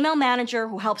have an email manager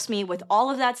who helps me with all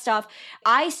of that stuff.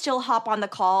 I still hop on the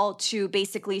call to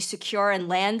basically secure and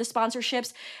land the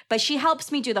sponsorships, but she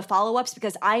helps me do the follow-ups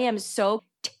because I am so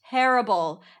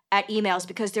terrible at emails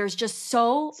because there's just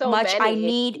so much I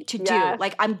need to do.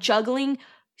 Like I'm juggling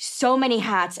so many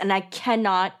hats and I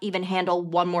cannot even handle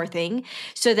one more thing.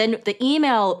 So then the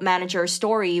email manager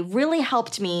Story really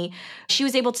helped me. She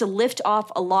was able to lift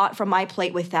off a lot from my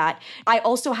plate with that. I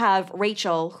also have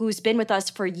Rachel, who's been with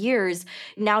us for years.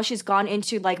 Now she's gone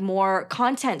into like more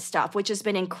content stuff, which has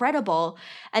been incredible.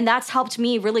 And that's helped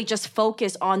me really just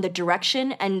focus on the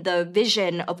direction and the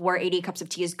vision of where 80 Cups of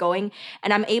Tea is going.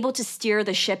 And I'm able to steer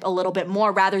the ship a little bit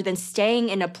more rather than staying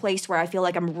in a place where I feel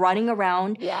like I'm running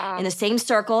around in the same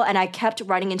circle. And I kept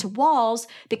running into walls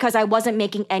because I wasn't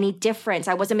making any difference.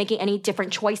 I wasn't making any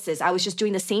different choices. I was just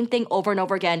doing the same thing over and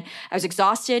over again. I was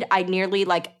exhausted. I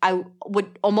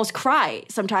would almost cry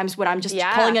sometimes when I'm just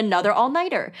pulling another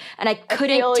all-nighter. And I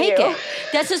couldn't take it.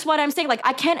 That's just what I'm saying. Like,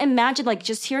 I can't imagine, like,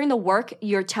 just hearing the work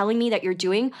you're telling me that you're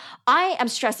doing. I am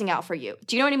stressing out for you.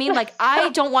 Do you know what I mean? Like, I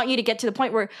don't want you to get to the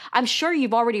point where I'm sure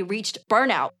you've already reached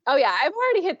burnout. Oh, yeah. I've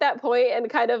already hit that point and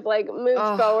kind of, like,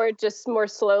 moved forward just more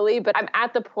slowly. But I'm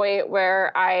at the point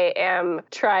where I am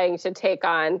trying to take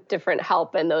on different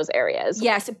help in those areas.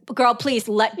 Yes. Girl, please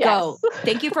let go.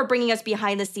 Thank you for bringing us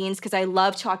behind the scenes because I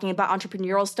love talking about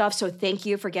entrepreneurial stuff. So thank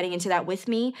you for getting into that with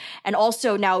me. And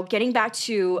also now getting back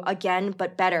to Again,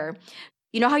 But Better.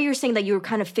 You know how you were saying that you were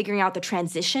kind of figuring out the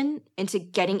transition into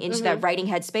getting into that writing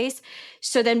headspace?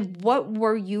 So then what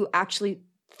were you actually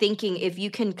thinking, if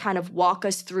you can kind of walk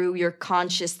us through your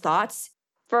conscious thoughts?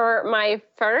 For my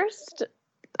first,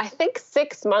 I think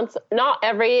 6 months, not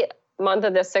every month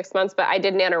of this 6 months, but I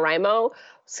did NaNoWriMo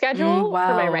schedule for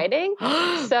my writing.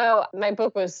 So my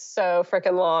book was so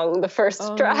freaking long, the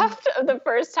first draft of the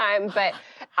first time, but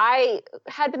I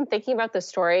had been thinking about the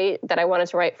story that I wanted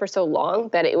to write for so long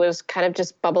that it was kind of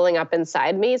just bubbling up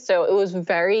inside me. So it was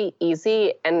very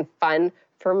easy and fun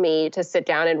for me to sit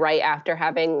down and write after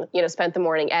having, spent the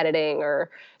morning editing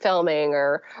or filming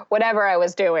or whatever I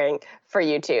was doing for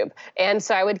YouTube. And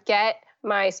so I would get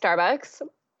my Starbucks,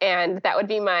 and that would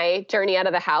be my journey out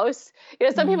of the house.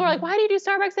 Some people are like, why do you do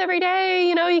Starbucks every day?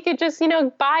 You could just,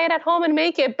 buy it at home and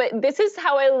make it. But this is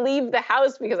how I leave the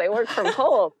house because I work from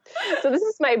home. So this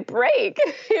is my break,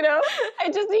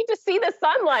 I just need to see the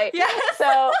sunlight. Yes.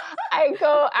 So I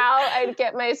go out, I'd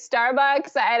get my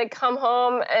Starbucks. I had to come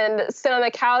home and sit on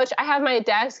the couch. I have my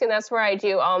desk, and that's where I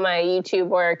do all my YouTube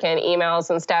work and emails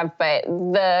and stuff. But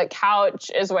the couch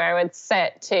is where I would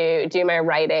sit to do my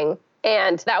writing.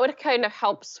 And that would kind of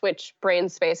help switch brain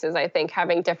spaces, I think,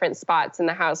 having different spots in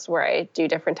the house where I do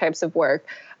different types of work.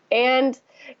 And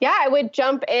I would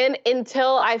jump in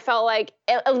until I felt like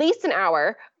at least an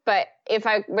hour. But if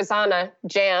I was on a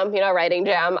jam, writing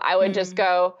jam, I would just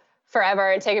go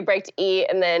forever and take a break to eat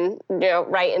and then,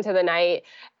 right into the night.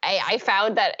 I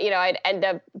found that, I'd end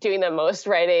up doing the most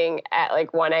writing at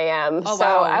like 1 a.m. Oh, so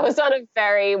wow. I was on a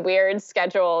very weird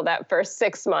schedule that first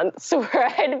 6 months where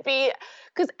I'd be,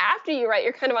 because after you write,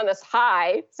 you're kind of on this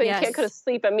high, so you can't go to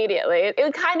sleep immediately. It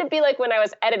would kind of be like when I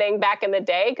was editing back in the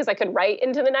day, because I could write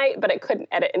into the night, but I couldn't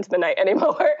edit into the night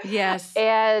anymore. Yes.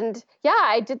 And yeah,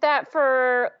 I did that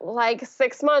for like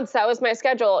 6 months. That was my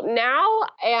schedule. Now,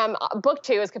 book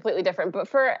 2 is completely different. But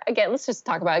again, let's just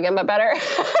talk about Again But Better.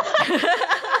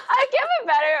 Again But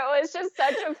Better, it was just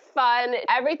such a fun,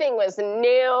 everything was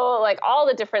new, like all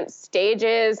the different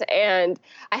stages. And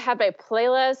I had my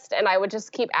playlist and I would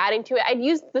just keep adding to it. I'd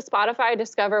use the Spotify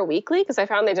Discover Weekly because I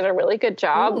found they did a really good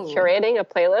job curating a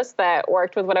playlist that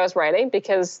worked with what I was writing,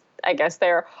 because I guess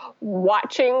they're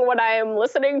watching what I am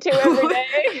listening to every day,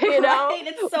 Right,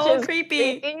 it's so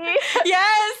creepy.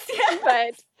 Yes.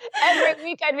 But every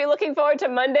week I'd be looking forward to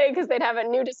Monday because they'd have a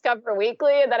new Discover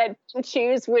Weekly, and then I'd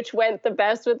choose which went the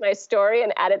best with my story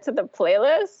and add it to the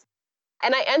playlist.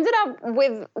 And I ended up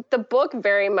with the book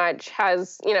very much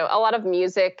has, a lot of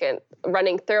music and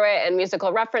running through it and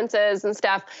musical references and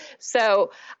stuff.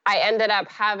 So I ended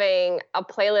up having a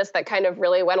playlist that kind of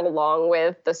really went along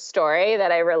with the story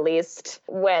that I released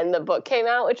when the book came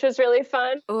out, which was really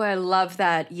fun. Oh, I love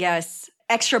that. Yes.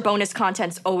 Extra bonus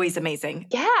content's always amazing.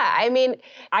 Yeah. I mean,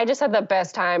 I just had the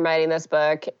best time writing this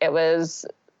book. It was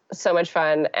so much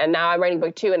fun. And now I'm writing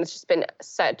book 2, and it's just been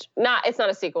it's not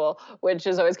a sequel, which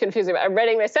is always confusing, but I'm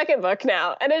writing my second book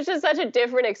now. And it's just such a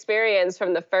different experience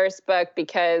from the first book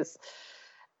because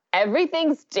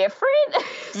everything's different.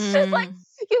 It's just like,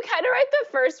 you kind of write the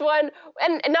first one,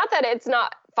 and not that it's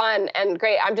not fun and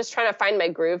great. I'm just trying to find my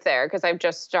groove there because I've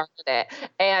just started it.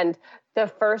 And the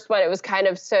first one, it was kind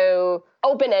of so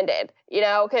open-ended,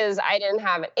 because I didn't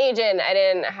have an agent. I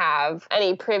didn't have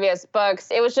any previous books.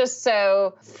 It was just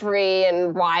so free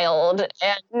and wild.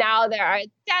 And now there are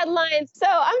deadlines. So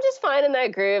I'm just finding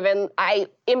that groove. And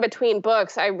in between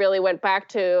books, I really went back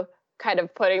to kind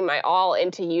of putting my all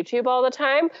into YouTube all the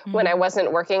time when I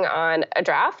wasn't working on a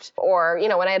draft, or,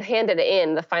 when I had handed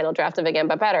in the final draft of Again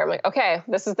But Better. I'm like, okay,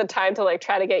 this is the time to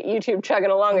try to get YouTube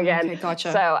chugging along again. Okay,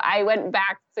 gotcha. So I went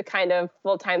back to kind of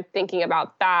full-time thinking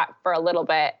about that for a little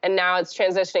bit. And now it's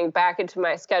transitioning back into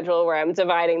my schedule where I'm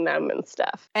dividing them and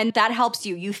stuff. And that helps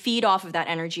you. You feed off of that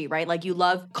energy, right? Like you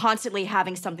love constantly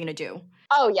having something to do.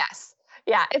 Oh, yes.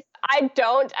 Yeah, if I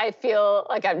don't, I feel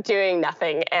like I'm doing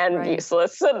nothing and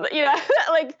useless. So, I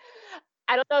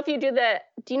don't know if do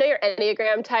you know your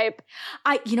Enneagram type?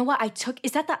 You know what?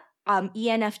 is that the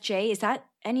ENFJ? Is that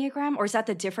Enneagram, or is that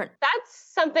the different? That's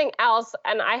something else,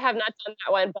 and I have not done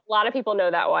that one, but a lot of people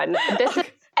know that one. This is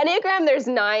Enneagram. There's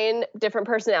 9 different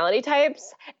personality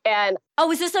types, and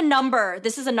is this a number?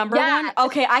 This is a number one?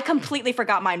 Okay, I completely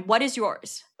forgot mine. What is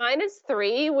yours? Mine is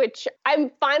 3, which I'm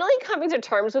finally coming to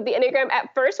terms with the Enneagram. At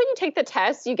first, when you take the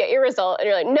test, you get your result, and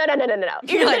you're like, no.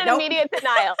 You're like, in immediate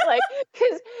denial.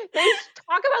 Because they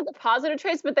talk about the positive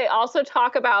traits, but they also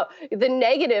talk about the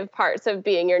negative parts of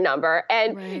being your number.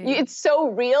 And it's so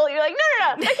real. You're like,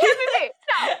 no, that can't be me.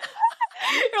 No.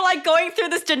 You're like going through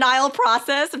this denial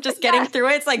process of just getting through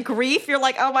it. It's like grief. You're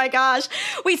like, oh my gosh.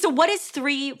 Wait, so what is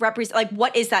 3 represent? Like,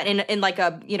 what is that in like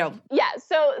a, Yeah,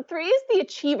 so 3 is the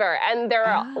achiever, and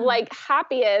they're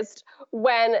happiest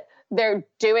when they're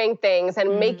doing things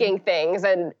and making things,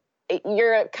 and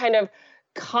you're kind of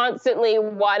constantly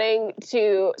wanting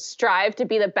to strive to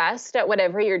be the best at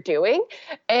whatever you're doing.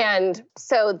 And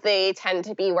so they tend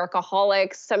to be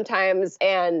workaholics sometimes,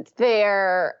 and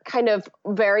they're kind of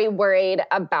very worried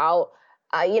about,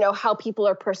 how people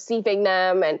are perceiving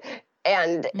them,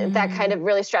 and that kind of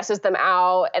really stresses them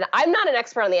out. And I'm not an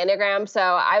expert on the Enneagram,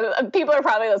 so people are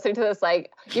probably listening to this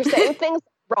like, you're saying things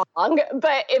wrong,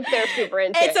 but if they're super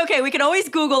into it's okay. We can always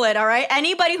Google it, all right?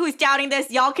 Anybody who's doubting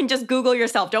this, y'all can just Google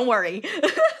yourself. Don't worry.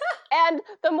 And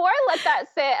the more I let that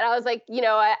sit, and I was like,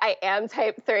 I am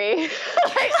type 3.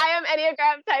 I am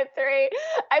Enneagram type 3.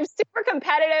 I'm super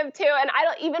competitive too. And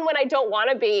even when I don't want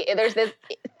to be, there's this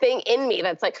thing in me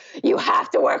that's like, you have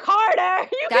to work harder.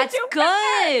 That's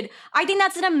good. I think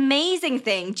that's an amazing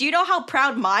thing. Do you know how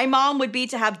proud my mom would be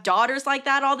to have daughters like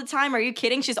that all the time? Are you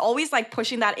kidding? She's always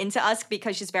pushing that into us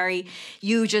because she's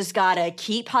you just gotta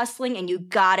keep hustling, and you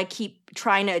gotta keep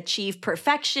trying to achieve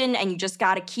perfection, and you just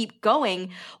got to keep going,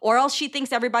 or else she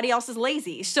thinks everybody else is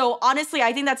lazy. So honestly,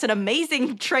 I think that's an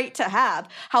amazing trait to have.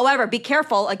 However, be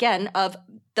careful again of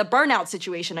the burnout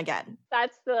situation again.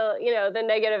 That's the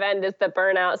negative end is the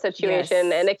burnout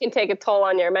situation, and it can take a toll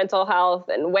on your mental health.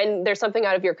 And when there's something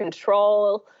out of your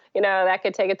control, that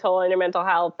could take a toll on your mental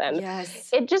health. And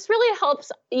it just really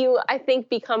helps you, I think,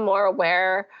 become more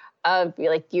aware of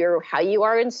like how you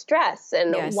are in stress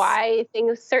and Yes. why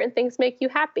certain things make you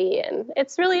happy. And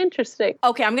it's really interesting.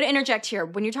 Okay, I'm going to interject here.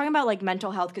 When you're talking about like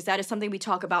mental health, because that is something we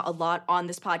talk about a lot on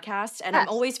this podcast, and I'm Yes.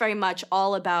 always very much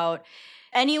all about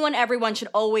everyone should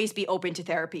always be open to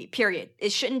therapy, period.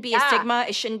 It shouldn't be a stigma.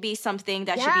 It shouldn't be something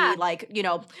that should be like,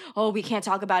 oh, we can't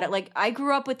talk about it. Like, I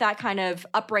grew up with that kind of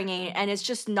upbringing, and it's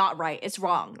just not right. It's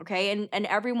wrong, okay? And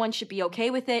everyone should be okay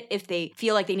with it if they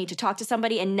feel like they need to talk to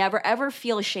somebody, and never ever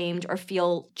feel ashamed or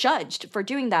feel judged for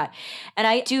doing that. And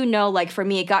I do know, like, for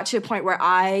me, it got to a point where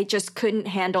I just couldn't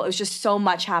handle, it was just so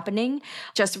much happening,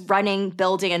 just running,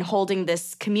 building, and holding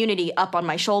this community up on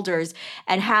my shoulders,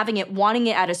 and wanting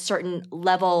it at a certain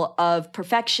level of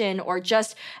perfection, or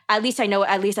just at least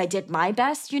I did my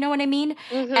best, you know what I mean?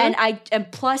 Mm-hmm.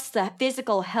 And plus the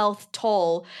physical health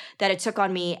toll that it took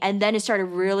on me, and then it started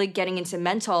really getting into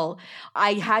mental.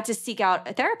 I had to seek out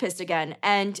a therapist again,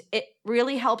 and it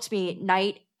really helped me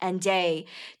night and day,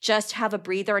 just have a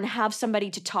breather and have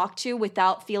somebody to talk to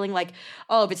without feeling like,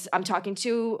 oh, if I'm talking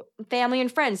to family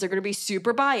and friends, they're going to be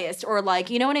super biased, or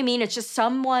like, you know what I mean? It's just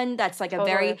someone that's like a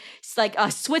very, like a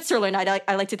Switzerland,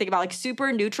 I like to think about, like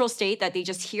super neutral state that they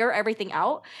just hear everything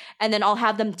out. And then I'll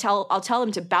tell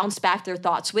them to bounce back their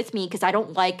thoughts with me, because I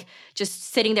don't like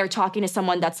just sitting there talking to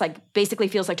someone that's like basically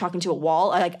feels like talking to a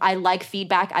wall. I like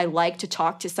feedback. I like to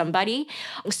talk to somebody.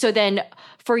 So then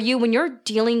for you, when you're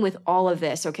dealing with all of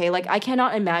this, okay, like I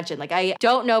cannot imagine, like I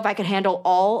don't know if I could handle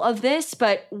all of this,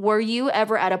 but were you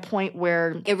ever at a point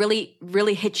where it really,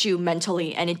 really hit you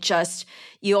mentally, and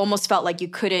you almost felt like you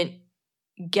couldn't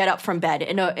get up from bed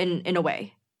in a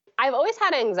way? I've always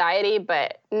had anxiety,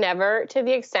 but never to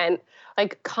the extent,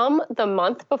 like come the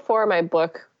month before my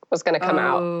book was going to come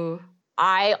out,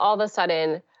 I all of a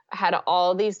sudden had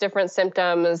all these different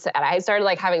symptoms, and I started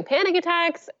like having panic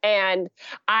attacks, and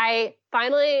I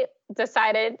finally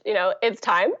decided, it's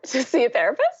time to see a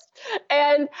therapist.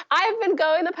 And I've been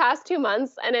going the past 2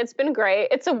 months, and it's been great.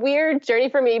 It's a weird journey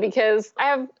for me because I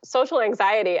have social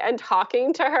anxiety, and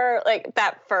talking to her like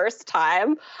that first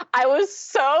time, I was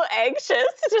so anxious,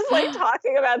 just like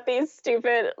talking about these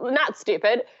not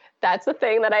stupid. That's the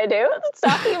thing that I do. It's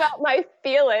talking about my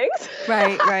feelings.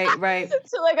 Right.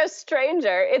 To like a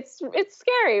stranger. It's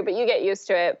scary, but you get used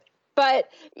to it. But,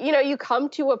 you come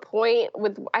to a point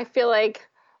I feel like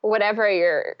whatever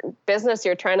your business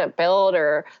you're trying to build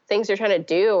or things you're trying to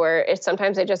do, or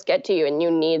sometimes they just get to you and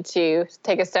you need to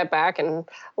take a step back and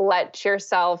let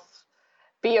yourself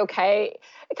be okay.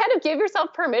 Kind of give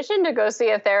yourself permission to go see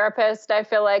a therapist, I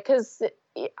feel like, because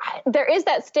there is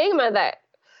that stigma that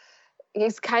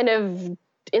is kind of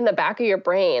in the back of your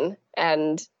brain,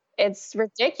 and it's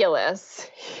ridiculous.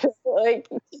 Like,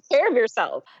 take care of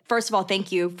yourself. First of all,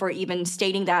 thank you for even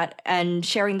stating that and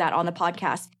sharing that on the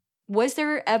podcast. Was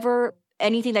there ever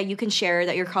anything that you can share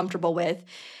that you're comfortable with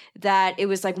that it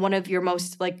was like one of your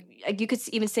most, like you could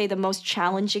even say the most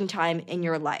challenging time in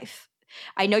your life?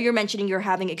 I know you're mentioning you're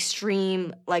having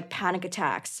extreme like panic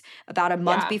attacks about a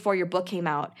month before your book came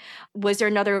out. Was there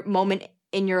another moment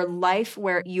in your life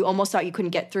where you almost thought you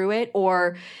couldn't get through it?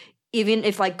 Or even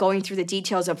if like going through the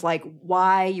details of like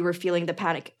why you were feeling the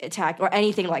panic attack or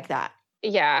anything like that?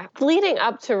 Yeah. Leading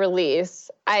up to release,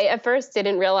 I at first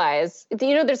didn't realize,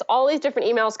 there's all these different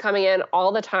emails coming in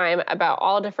all the time about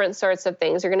all different sorts of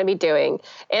things you're going to be doing.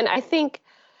 And I think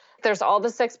there's all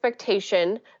this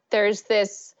expectation. There's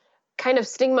this kind of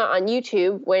stigma on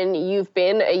YouTube when you've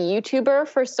been a YouTuber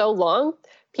for so long.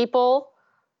 People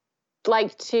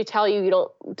like to tell you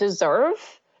don't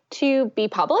deserve to be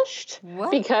published. What?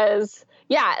 Because,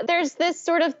 there's this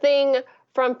sort of thing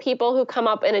from people who come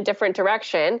up in a different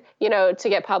direction, to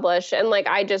get published. And like,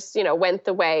 I just, went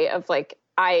the way of like,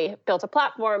 I built a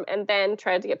platform and then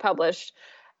tried to get published.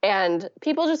 And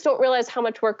people just don't realize how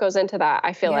much work goes into that,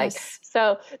 I feel like.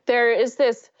 So there is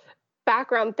this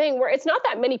background thing where it's not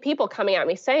that many people coming at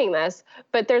me saying this,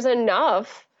 but there's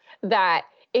enough that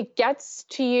it gets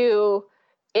to you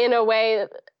in a way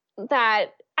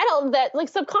that like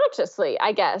subconsciously,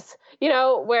 I guess,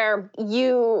 where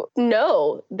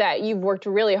that you've worked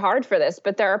really hard for this,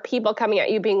 but there are people coming at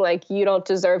you being like, you don't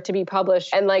deserve to be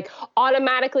published, and like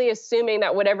automatically assuming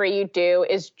that whatever you do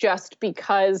is just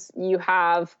because you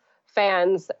have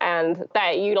fans and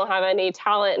that you don't have any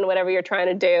talent in whatever you're trying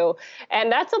to do.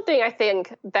 And that's something I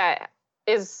think that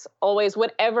is always,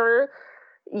 whatever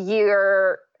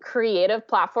you're creative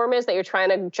platform is that you're trying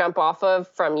to jump off of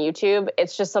from YouTube,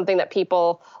 it's just something that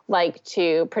people like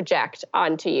to project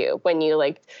onto you. When you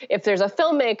like, if there's a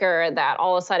filmmaker that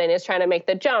all of a sudden is trying to make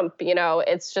the jump, you know,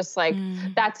 it's just like,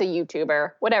 that's a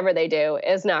YouTuber. Whatever they do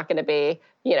is not going to be,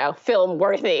 you know, film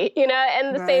worthy, you know,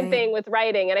 and the same thing with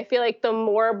writing. And I feel like the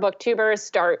more booktubers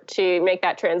start to make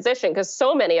that transition, because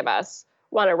so many of us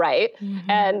want to write.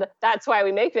 And that's why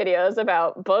we make videos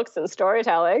about books and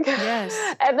storytelling.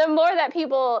 Yes. And the more that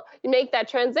people make that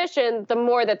transition, the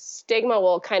more that stigma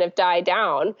will kind of die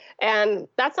down. And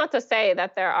that's not to say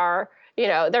that there are, you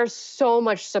know, there's so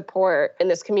much support in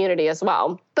this community as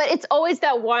well. But it's always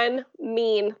that one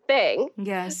mean thing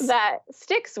that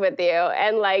sticks with you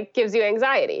and like gives you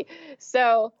anxiety.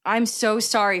 So I'm so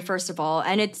sorry, first of all.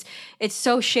 And it's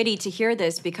so shitty to hear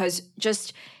this, because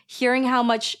just hearing how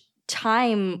much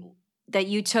time that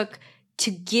you took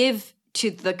to give to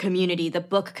the community, the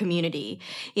book community,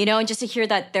 you know, and just to hear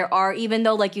that there are, even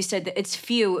though, like you said, it's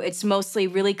few, it's mostly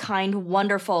really kind,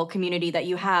 wonderful community that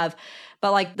you have.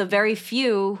 But like the very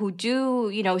few who do,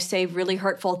 you know, say really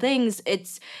hurtful things,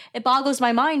 it boggles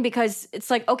my mind, because it's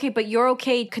like, okay, but you're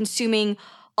okay consuming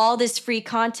all this free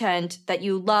content that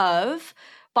you love.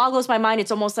 Boggles my mind.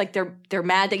 It's almost like they're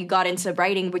mad that you got into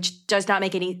writing, which does not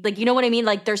make any, like, you know what I mean?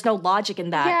 Like, there's no logic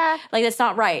in that. Yeah. Like, that's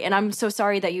not right. And I'm so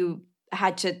sorry that you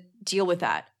had to deal with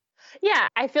that. Yeah,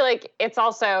 I feel like it's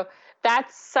also,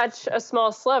 that's such a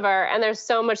small sliver, and there's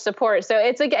so much support. So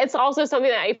it's also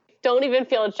something that I don't even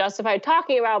feel justified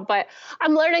talking about, but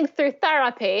I'm learning through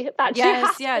therapy that you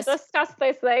have to discuss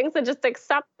these things and just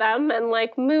accept them and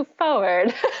like move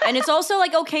forward. And it's also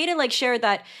like okay to like share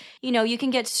that, you know, you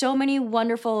can get so many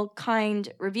wonderful, kind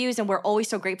reviews, and we're always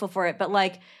so grateful for it. But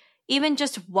like even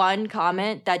just one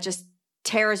comment that just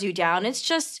tears you down, it's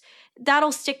just,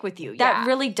 that'll stick with you. That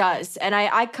really does. And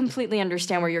I completely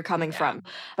understand where you're coming from.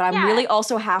 But I'm really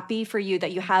also happy for you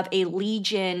that you have a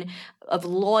legion of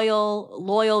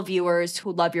loyal viewers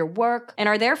who love your work and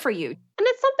are there for you. And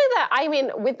it's something that, I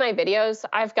mean, with my videos,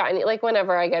 I've gotten, like,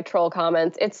 whenever I get troll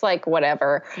comments, it's like,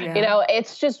 whatever. You know,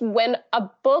 it's just when a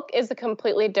book is a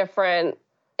completely different,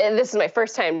 and this is my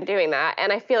first time doing that,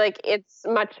 and I feel like it's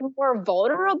much more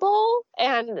vulnerable.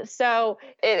 And so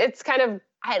it's kind of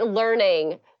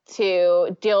learning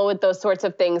to deal with those sorts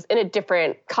of things in a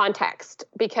different context,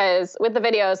 because with the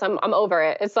videos, I'm over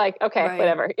it. It's like, okay,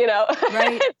 whatever, you know, because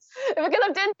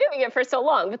I've been doing it for so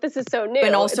long, but this is so new.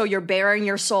 And also you're bearing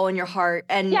your soul and your heart.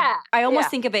 And I almost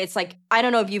think of it, it's like, I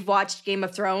don't know if you've watched Game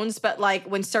of Thrones, but like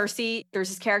when Cersei, there's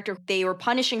this character, they were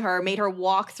punishing her, made her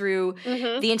walk through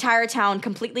the entire town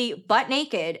completely butt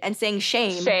naked and saying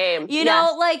shame. You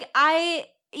know, like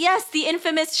yes, the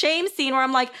infamous shame scene where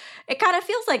I'm like, it kind of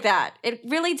feels like that. It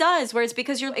really does, where it's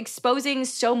because you're exposing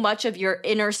so much of your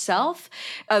inner self,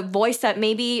 a voice that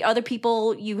maybe other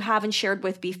people you haven't shared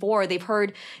with before. They've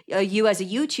heard you as a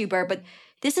YouTuber, but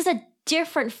this is a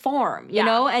different form, you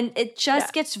know, and it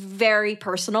just gets very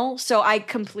personal. So I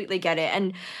completely get it.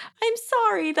 And I'm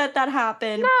sorry that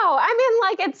happened. No, I mean,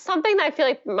 like, it's something that I feel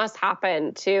like must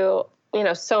happen to, you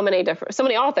know, so many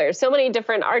authors, so many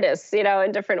different artists, you know,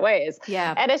 in different ways.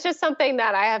 Yeah. And it's just something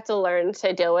that I have to learn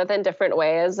to deal with in different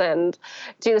ways and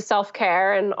do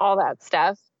self-care and all that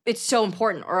stuff. It's so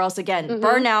important, or else again,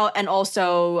 burnout and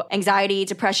also anxiety,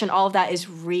 depression, all of that is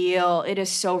real. It is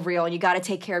so real. And you got to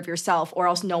take care of yourself, or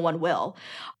else no one will.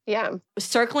 Yeah.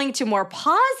 Circling to more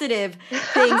positive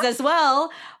things as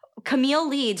well. Camille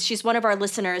Leeds, she's one of our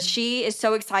listeners. She is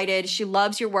so excited. She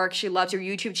loves your work. She loves your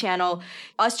YouTube channel.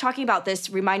 Us talking about this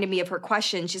reminded me of her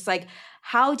question. She's like,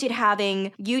 how did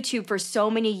having YouTube for so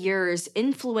many years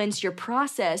influence your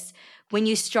process when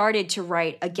you started to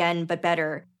write Again But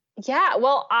Better? Yeah,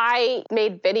 well, I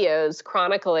made videos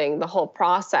chronicling the whole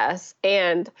process,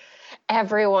 and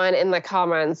everyone in the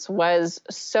comments was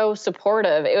so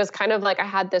supportive. It was kind of like I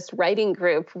had this writing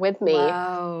group with me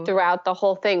throughout the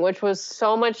whole thing, which was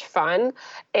so much fun.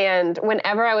 And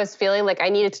whenever I was feeling like I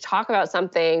needed to talk about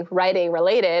something writing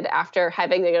related after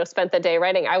having, you know, spent the day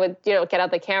writing, I would, you know, get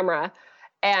out the camera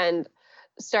and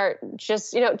start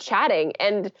just, you know, chatting.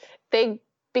 And they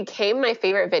became my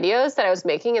favorite videos that I was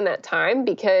making in that time,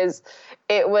 because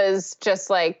it was just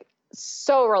like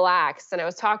so relaxed, and I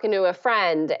was talking to a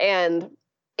friend, and,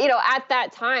 you know, at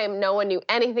that time, no one knew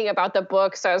anything about the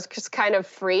book. So I was just kind of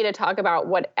free to talk about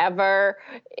whatever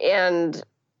and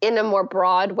in a more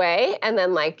broad way, and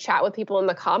then like chat with people in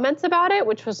the comments about it,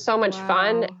 which was so much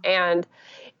fun. And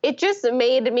it just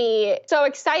made me so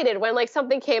excited when like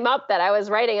something came up that I was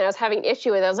writing and I was having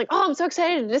issue with. I was like, oh, I'm so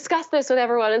excited to discuss this with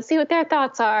everyone and see what their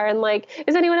thoughts are. And like,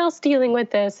 is anyone else dealing with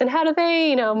this? And how do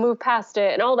they, you know, move past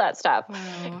it and all that stuff?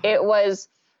 It was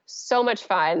so much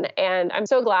fun. And I'm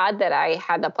so glad that I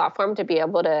had the platform to be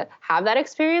able to have that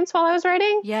experience while I was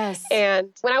writing. Yes. And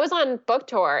when I was on book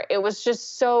tour, it was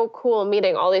just so cool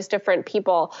meeting all these different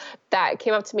people that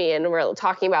came up to me and were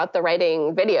talking about the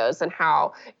writing videos and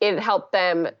how it helped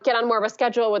them get on more of a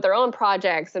schedule with their own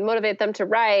projects and motivate them to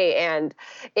write. And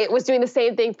it was doing the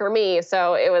same thing for me.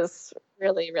 So it was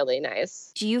really, really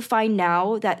nice. Do you find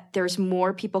now that there's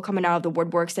more people coming out of the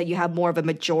woodworks, that you have more of a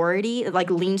majority, like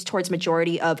leans towards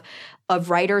majority of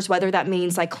writers, whether that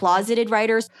means like closeted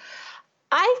writers?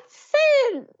 I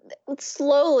said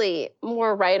slowly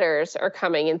more writers are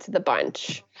coming into the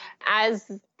bunch.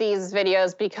 As these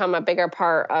videos become a bigger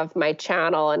part of my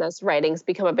channel and as writings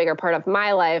become a bigger part of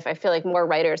my life, I feel like more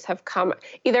writers have come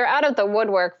either out of the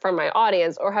woodwork from my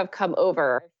audience or have come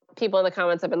over. People in the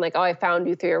comments have been like, oh, I found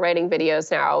you through your writing videos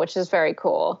now, which is very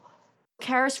cool.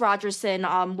 Karis Rogerson,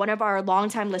 one of our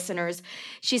longtime listeners,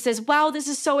 she says, wow, this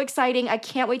is so exciting. I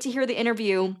can't wait to hear the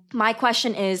interview. My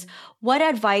question is, what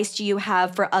advice do you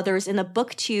have for others in the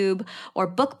BookTube or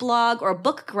book blog or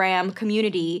bookgram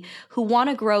community who want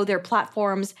to grow their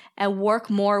platforms and work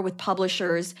more with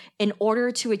publishers in order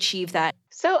to achieve that?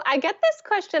 So I get this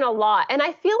question a lot, and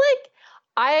I feel like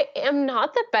I am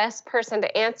not the best person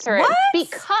to answer it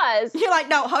because you're like,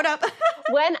 no, hold up.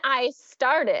 When I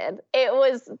started, it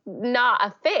was not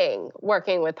a thing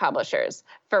working with publishers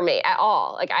for me at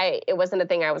all. Like it wasn't a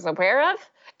thing I was aware of.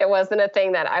 It wasn't a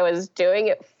thing that I was doing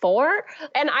it for.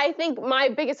 And I think my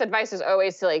biggest advice is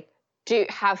always to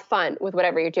have fun with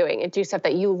whatever you're doing and do stuff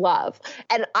that you love.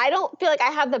 And I don't feel like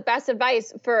I have the best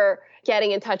advice for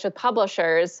getting in touch with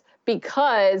publishers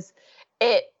because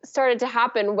it started to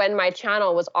happen when my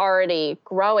channel was already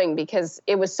growing because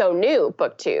it was so new,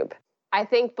 BookTube. I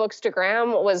think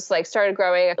Bookstagram was started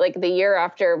growing the year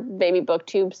after maybe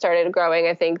BookTube started growing.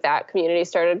 I think that community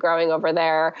started growing over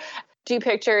there. Do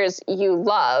pictures you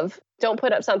love. Don't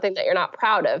put up something that you're not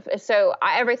proud of. So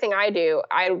everything I do,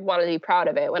 I want to be proud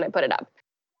of it when I put it up.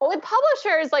 With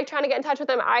publishers, trying to get in touch with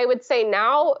them, I would say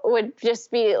now would just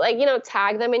be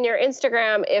tag them in your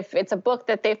Instagram if it's a book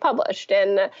that they've published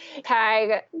and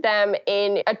tag them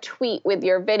in a tweet with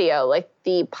your video,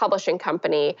 the publishing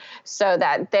company, so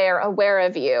that they're aware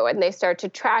of you and they start to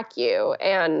track you.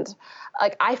 And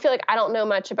I feel like I don't know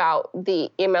much about the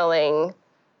emailing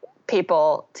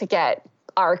people to get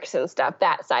ARCs and stuff,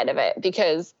 that side of it,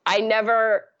 because I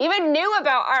never even knew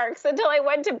about ARCs until I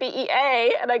went to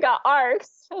BEA and I got ARCs.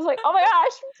 I was like, oh my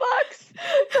gosh, books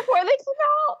before they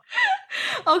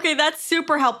come out. Okay, that's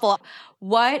super helpful.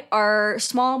 What are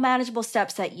small, manageable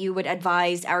steps that you would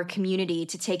advise our community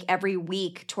to take every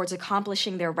week towards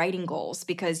accomplishing their writing goals?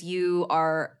 Because you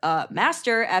are a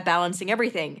master at balancing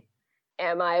everything.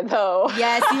 Am I, though?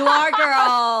 Yes, you are,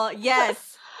 girl.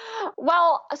 Yes.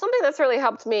 Well, something that's really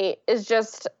helped me is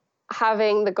just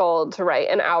having the goal to write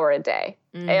an hour a day.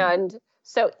 And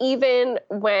so even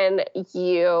when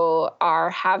you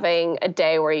are having a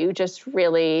day where you just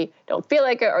really don't feel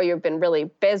like it or you've been really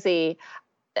busy,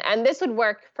 and this would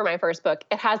work for my first book.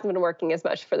 It hasn't been working as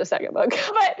much for the second book.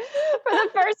 But for the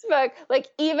first book,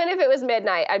 even if it was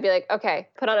midnight, I'd be like, okay,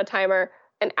 put on a timer,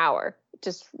 an hour,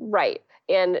 just write.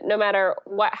 And no matter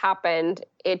what happened,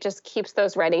 it just keeps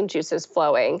those writing juices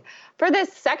flowing. For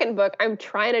this second book, I'm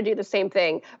trying to do the same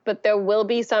thing, but there will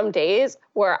be some days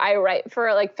where I write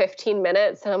for 15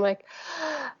 minutes and I'm like,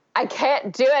 I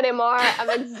can't do it anymore. I'm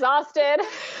exhausted.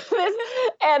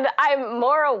 And I'm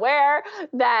more aware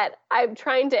that I'm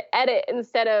trying to edit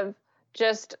instead of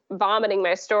just vomiting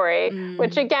my story,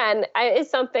 which again is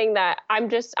something that I'm a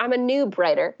noob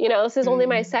writer. This is only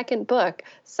my second book.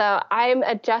 So I'm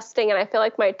adjusting and I feel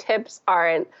like my tips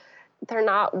they're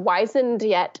not wizened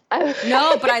yet.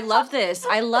 No, but I love this.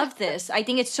 I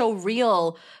think it's so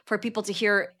real for people to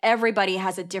hear. Everybody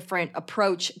has a different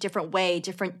approach, different way,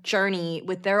 different journey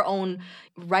with their own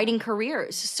writing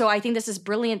careers. So I think this is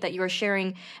brilliant that you are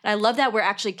sharing. And I love that we're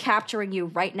actually capturing you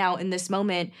right now in this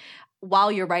moment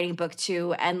while you're writing book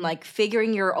 2 and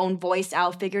figuring your own voice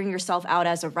out, figuring yourself out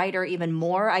as a writer even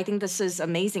more. I think this is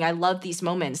amazing. I love these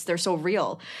moments. They're so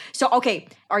real. So, okay,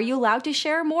 are you allowed to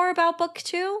share more about book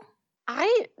 2?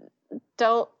 I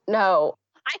don't know.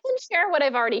 I can share what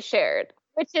I've already shared,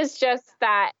 which is just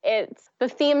that the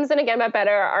themes in Again But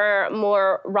Better are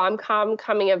more rom-com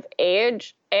coming of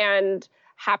age and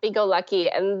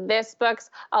happy-go-lucky. And this book's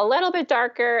a little bit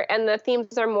darker and the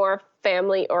themes are more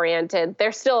family-oriented.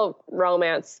 They're still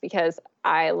romance because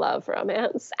I love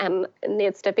romance and it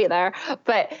needs to be there.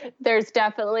 But there's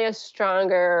definitely a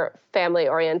stronger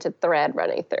family-oriented thread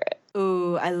running through it.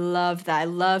 Ooh, I love that. I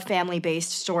love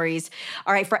family-based stories.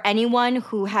 All right, for anyone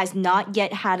who has not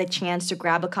yet had a chance to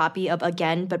grab a copy of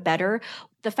Again But Better,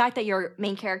 the fact that your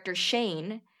main character,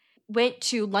 Shane, went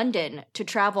to London to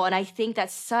travel. And I think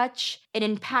that's such an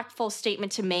impactful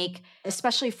statement to make,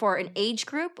 especially for an age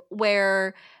group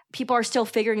where people are still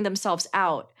figuring themselves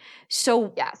out.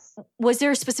 So yes. Was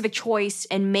there a specific choice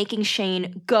in making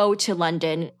Shane go to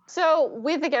London? So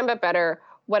with Again But Better,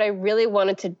 what I really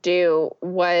wanted to do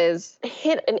was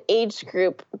hit an age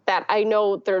group that I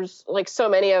know there's like so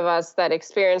many of us that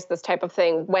experience this type of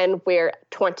thing when we're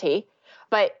 20.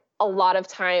 But a lot of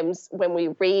times when we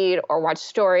read or watch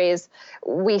stories,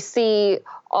 we see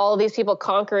all these people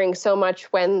conquering so much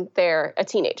when they're a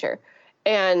teenager.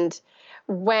 And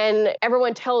when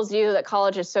everyone tells you that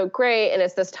college is so great and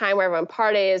it's this time where everyone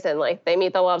parties and like they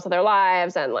meet the loves of their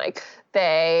lives and like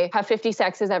they have 50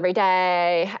 sexes every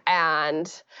day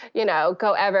and, you know,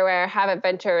 go everywhere, have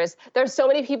adventures. There's so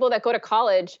many people that go to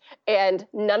college and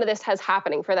none of this has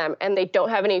happening for them. And they don't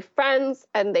have any friends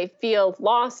and they feel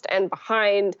lost and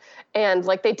behind and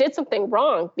like they did something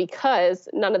wrong because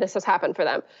none of this has happened for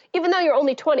them. Even though you're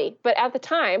only 20, but at the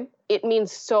time, it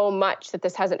means so much that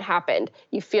this hasn't happened.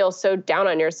 You feel so down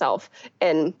on yourself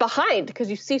and behind because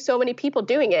you see so many people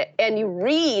doing it and you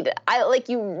read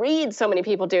so many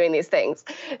people doing these things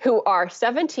who are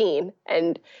 17.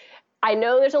 And I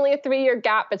know there's only a 3-year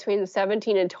gap between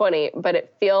 17 and 20, but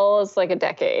it feels like a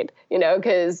decade, you know,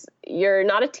 because you're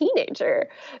not a teenager.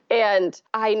 And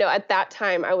I know at that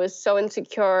time I was so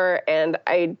insecure and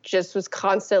I just was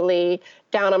constantly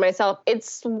down on myself.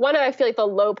 It's one of, I feel like, the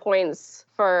low points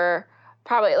for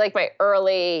probably like my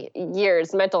early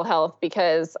years mental health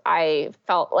because I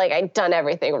felt like I'd done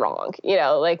everything wrong, you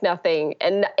know, like nothing,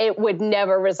 and it would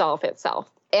never resolve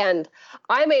itself. And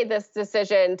I made this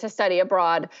decision to study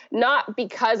abroad, not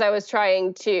because I was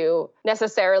trying to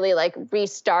necessarily like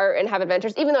restart and have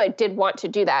adventures, even though I did want to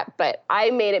do that, but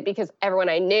I made it because everyone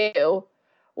I knew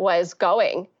was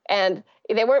going. And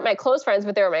they weren't my close friends,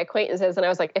 but they were my acquaintances. And I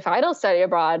was like, if I don't study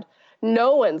abroad,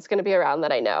 no one's going to be around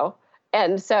that I know.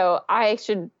 And so I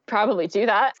should probably do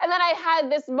that. And then I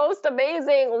had this most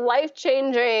amazing,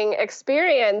 life-changing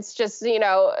experience, just, you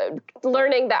know,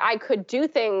 learning that I could do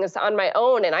things on my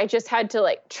own. And I just had to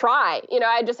like try, you know,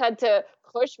 I just had to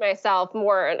push myself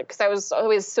more because I was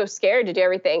always so scared to do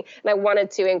everything. And I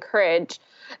wanted to encourage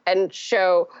and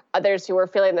show others who were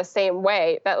feeling the same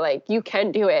way that like, you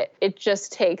can do it. It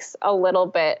just takes a little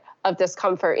bit of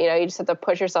discomfort. You know, you just have to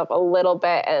push yourself a little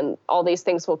bit and all these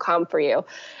things will come for you.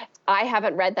 I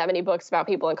haven't read that many books about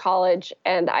people in college,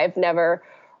 and I've never,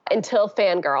 until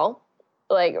Fangirl,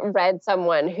 like read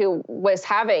someone who was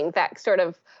having that sort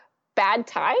of bad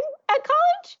time at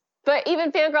college. But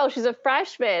even Fangirl, she's a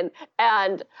freshman,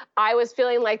 and I was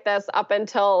feeling like this up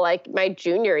until like my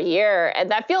junior year,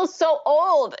 and that feels so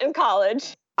old in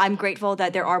college. I'm grateful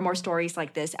that there are more stories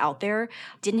like this out there.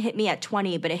 Didn't hit me at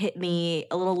 20, but it hit me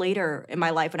a little later in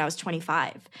my life when I was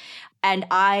 25. And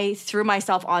I threw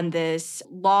myself on this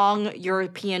long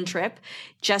European trip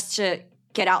just to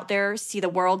get out there, see the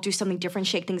world, do something different,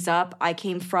 shake things up. I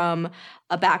came from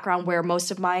a background where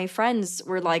most of my friends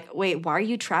were like, wait, why are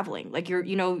you traveling? Like,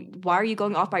 why are you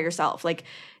going off by yourself? Like,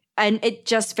 and it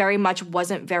just very much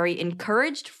wasn't very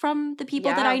encouraged from the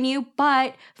people that I knew.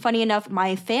 But funny enough,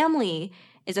 my family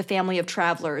is a family of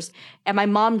travelers. And my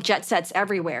mom jet sets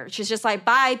everywhere. She's just like,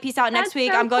 bye, peace out next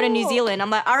week. I'm going to New Zealand.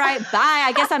 I'm like, all right, bye.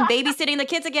 I guess I'm babysitting the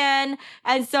kids again.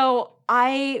 And so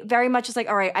I very much was like,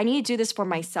 all right, I need to do this for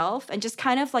myself. And just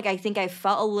kind of like, I think I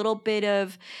felt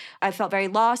I felt very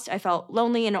lost. I felt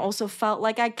lonely and also felt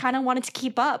like I kind of wanted to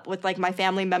keep up with like my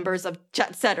family members of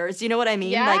jet setters. You know what I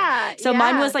mean?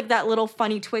 Mine was like that little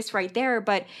funny twist right there.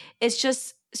 But it's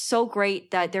just so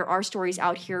great that there are stories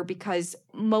out here because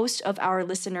most of our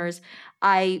listeners,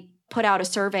 I put out a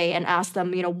survey and asked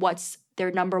them, what's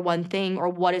their number one thing or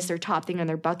what is their top thing on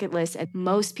their bucket list? And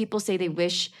most people say they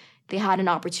wish they had an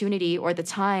opportunity or the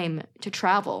time to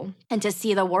travel and to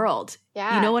see the world.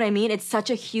 Yeah. You know what I mean? It's such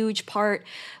a huge part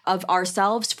of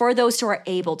ourselves for those who are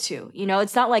able to.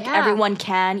 It's not like everyone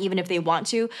can, even if they want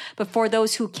to, but for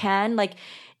those who can, like,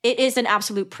 it is an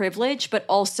absolute privilege, but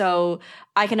also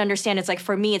I can understand it's like,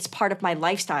 for me, it's part of my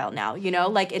lifestyle now,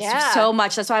 like it's so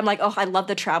much. That's why I'm like, oh, I love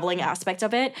the traveling aspect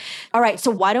of it. All right. So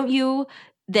why don't you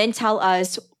then tell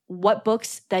us what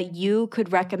books that you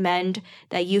could recommend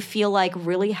that you feel like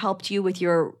really helped you with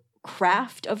your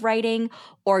craft of writing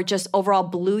or just overall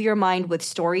blew your mind with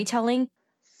storytelling?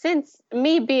 Since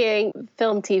me being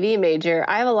film TV major,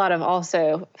 I have a lot of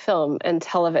also film and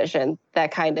television that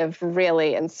kind of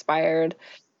really inspired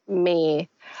me.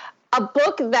 A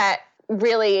book that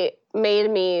really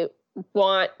made me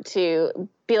want to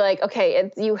be like,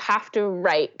 okay, you have to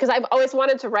write. Because I've always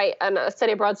wanted to write a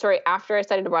study abroad story after I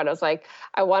studied abroad. I was like,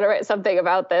 I want to write something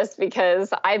about this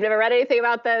because I've never read anything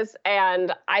about this.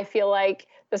 And I feel like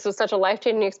this was such a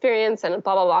life-changing experience and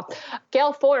blah, blah, blah.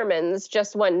 Gail Foreman's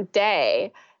Just One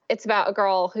Day. It's about a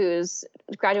girl who's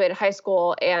graduated high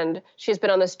school and she's been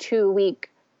on this 2-week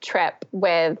trip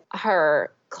with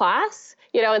her class.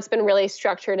 It's been really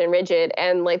structured and rigid.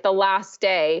 And like the last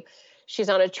day, she's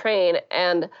on a train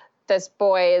and this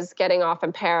boy is getting off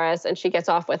in Paris and she gets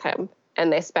off with him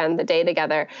and they spend the day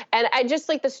together. And I just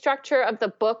like the structure of the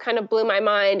book kind of blew my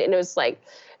mind. And it was like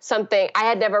something I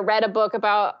had never read a book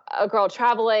about a girl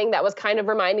traveling that was kind of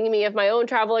reminding me of my own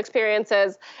travel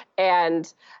experiences.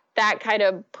 And that kind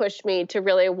of pushed me to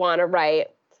really want to write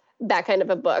that kind of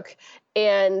a book.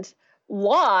 And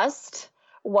Lost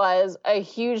was a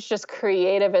huge, just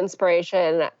creative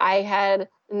inspiration. I had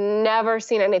never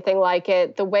seen anything like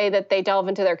it. The way that they delve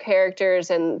into their characters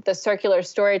and the circular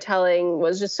storytelling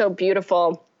was just so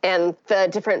beautiful. And the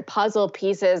different puzzle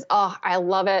pieces, I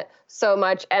love it so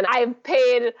much. And I've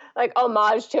paid like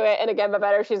homage to it. And again, my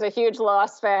better, she's a huge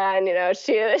Lost fan.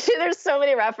 She there's so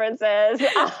many references.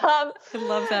 I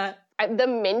love that. The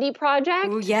Mindy Project.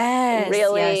 Ooh, yes.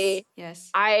 Really. Yes.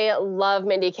 I love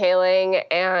Mindy Kaling,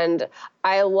 and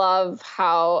I love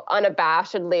how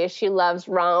unabashedly she loves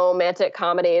romantic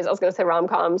comedies. I was going to say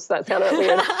rom-coms. That sounded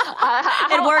weird.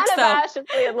 It works, though.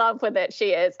 Unabashedly in love with it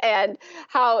she is, and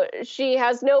how she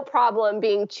has no problem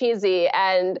being cheesy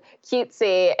and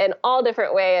cutesy in all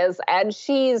different ways. And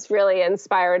she's really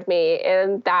inspired me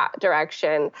in that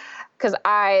direction. Because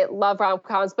I love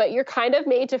rom-coms, but you're kind of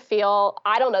made to feel,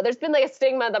 I don't know, there's been like a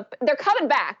stigma, they're coming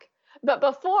back. But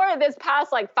before this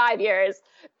past like 5 years,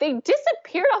 they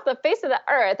disappeared off the face of the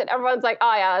earth. And everyone's like,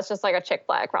 oh yeah, it's just like a chick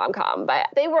flick rom-com. But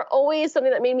they were always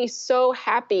something that made me so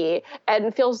happy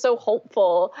and feel so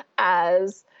hopeful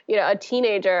as, a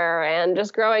teenager and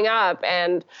just growing up.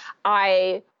 And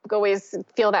I always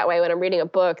feel that way when I'm reading a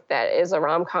book that is a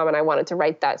rom-com, and I wanted to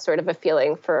write that sort of a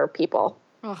feeling for people.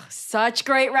 Oh, such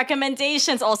great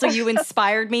recommendations. Also, you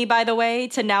inspired me, by the way,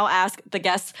 to now ask the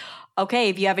guests, okay,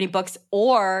 if you have any books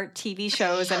or TV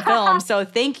shows and films. So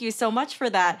thank you so much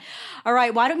for that. All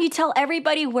right, why don't you tell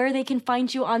everybody where they can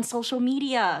find you on social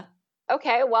media?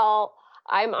 Okay, well,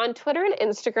 I'm on Twitter and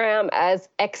Instagram as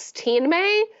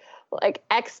Xteenmay, like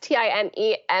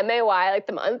Xtinemay, like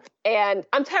the month. And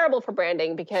I'm terrible for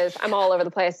branding because I'm all over the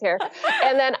place here.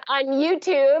 And then on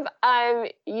YouTube, I'm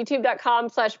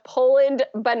youtube.com/Poland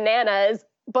Bananas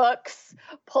Books.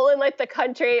 Poland like the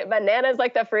country, bananas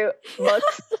like the fruit,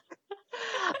 books.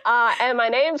 And my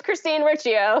name's Christine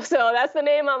Riccio, so that's the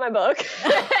name on my book,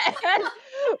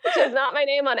 which is not my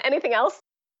name on anything else.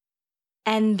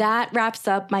 And that wraps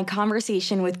up my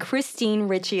conversation with Christine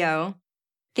Riccio.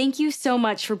 Thank you so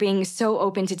much for being so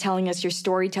open to telling us your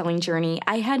storytelling journey.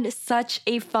 I had such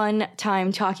a fun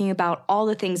time talking about all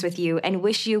the things with you and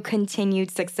wish you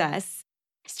continued success.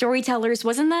 Storytellers,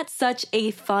 wasn't that such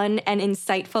a fun and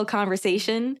insightful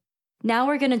conversation? Now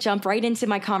we're going to jump right into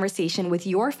my conversation with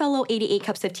your fellow 88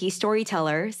 Cups of Tea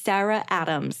storyteller, Sarah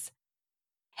Adams.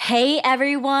 Hey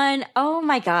everyone. Oh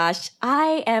my gosh,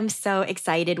 I am so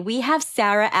excited. We have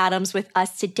Sarah Adams with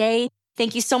us today.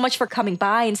 Thank you so much for coming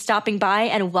by and stopping by,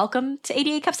 and welcome to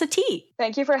 88 Cups of Tea.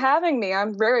 Thank you for having me.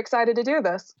 I'm very excited to do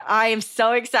this. I am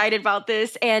so excited about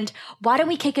this. And why don't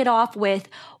we kick it off with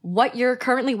what you're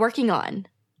currently working on?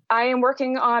 I am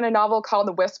working on a novel called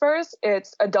The Whispers.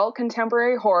 It's adult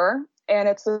contemporary horror, and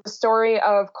it's the story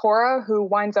of Cora, who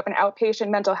winds up in outpatient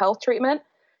mental health treatment.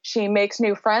 She makes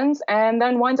new friends and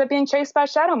then winds up being chased by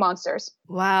shadow monsters.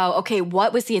 Wow. Okay,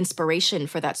 what was the inspiration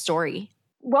for that story?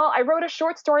 Well, I wrote a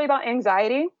short story about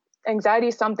anxiety. Anxiety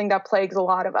is something that plagues a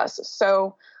lot of us.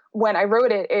 So when I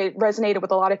wrote it, it resonated with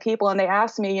a lot of people, and they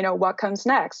asked me, what comes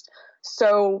next?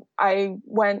 So I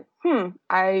went,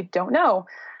 I don't know.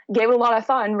 Gave it a lot of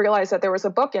thought and realized that there was a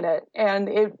book in it. And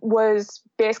it was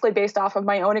basically based off of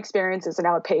my own experience as an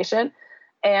outpatient.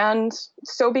 And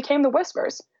so became The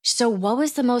Whispers. So what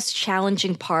was the most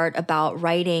challenging part about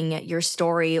writing your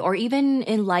story, or even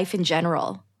in life in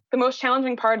general? The most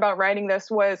challenging part about writing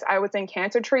this was I was in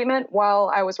cancer treatment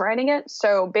while I was writing it.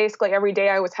 So basically every day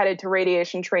I was headed to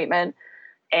radiation treatment,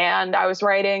 and I was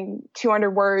writing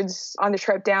 200 words on the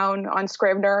trip down on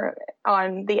Scrivener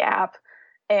on the app,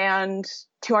 and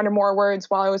 200 more words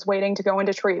while I was waiting to go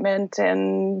into treatment,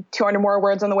 and 200 more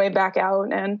words on the way back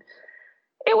out. And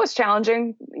it was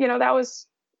challenging. That was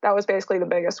basically the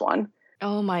biggest one.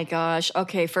 Oh my gosh.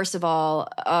 Okay, first of all,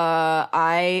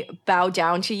 I bow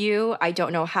down to you. I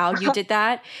don't know how you did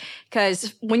that.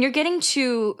 Because when you're getting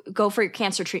to go for your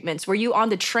cancer treatments, were you on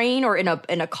the train or in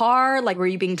a car? Like, were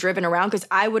you being driven around? Because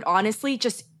I would honestly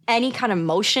just any kind of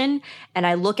motion, and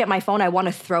I look at my phone, I want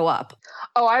to throw up.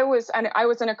 Oh, I was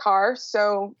in a car,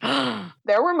 so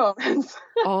there were moments.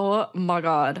 Oh my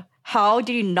God. How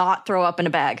do you not throw up in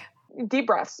a bag? Deep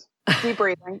breaths, deep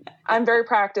breathing. I'm very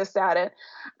practiced at it.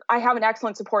 I have an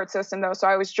excellent support system, though, so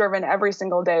I was driven every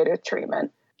single day to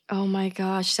treatment. Oh my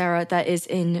gosh, Sarah, that is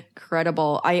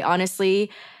incredible. I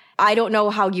don't know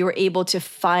how you were able to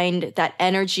find that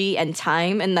energy and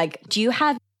time. And like, do you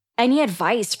have any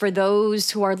advice for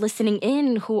those who are listening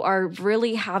in who are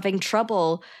really having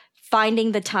trouble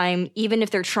finding the time, even if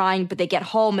they're trying, but they get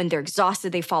home and they're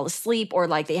exhausted, they fall asleep, or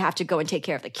like they have to go and take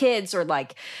care of the kids, or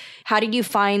like, how did you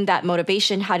find that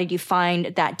motivation? How did you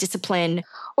find that discipline?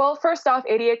 Well, first off,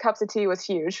 88 cups of tea was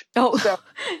huge. Oh, so,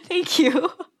 thank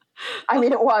you. I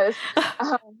mean, it was.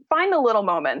 Find the little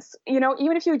moments.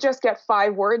 Even if you just get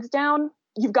 5 words down,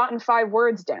 you've gotten 5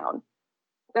 words down.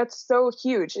 That's so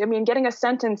huge. I mean, getting a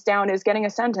sentence down is getting a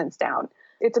sentence down.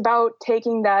 It's about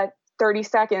taking that 30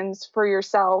 seconds for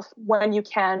yourself when you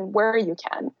can, where you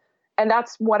can. And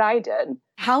that's what I did.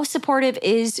 How supportive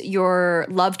is your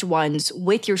loved ones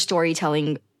with your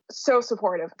storytelling? So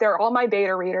supportive. They're all my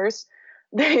beta readers.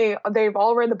 They've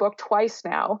all read the book twice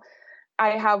now.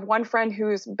 I have one friend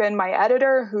who's been my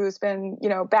editor, who's been,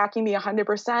 backing me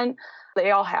 100%.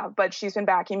 They all have, but she's been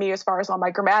backing me as far as all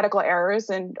my grammatical errors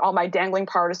and all my dangling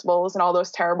participles and all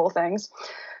those terrible things.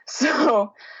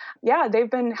 So yeah, they've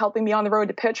been helping me on the road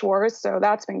to Pitch Wars. So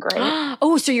that's been great.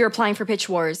 Oh, so you're applying for Pitch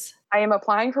Wars. I am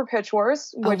applying for Pitch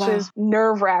Wars, which is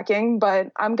nerve-wracking, but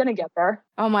I'm going to get there.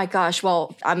 Oh my gosh.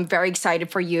 Well, I'm very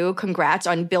excited for you. Congrats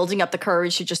on building up the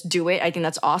courage to just do it. I think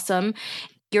that's awesome.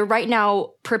 You're right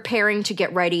now preparing to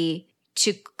get ready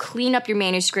to clean up your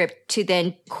manuscript to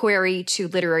then query to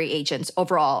literary agents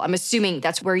overall. I'm assuming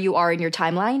that's where you are in your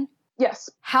timeline? Yes.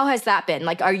 How has that been?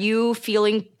 Like, are you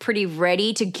feeling pretty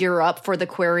ready to gear up for the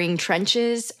querying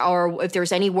trenches? Or if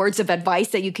there's any words of advice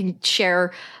that you can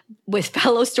share with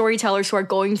fellow storytellers who are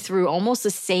going through almost the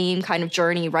same kind of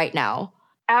journey right now?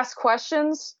 Ask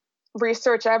questions,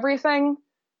 research everything,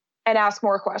 and ask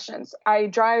more questions. I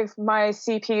drive my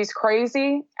CPs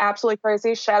crazy, absolutely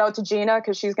crazy. Shout out to Gina,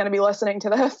 because she's going to be listening to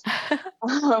this.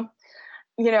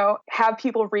 Have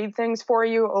people read things for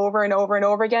you over and over and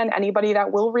over again. Anybody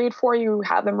that will read for you,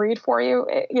 have them read for you.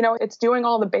 It's doing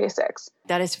all the basics.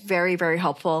 That is very, very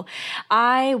helpful.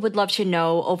 I would love to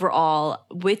know overall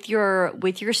with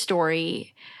your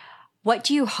story, what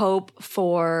do you hope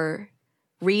for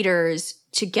readers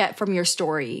to get from your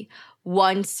story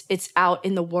once it's out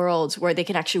in the world, where they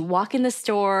can actually walk in the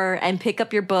store and pick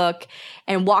up your book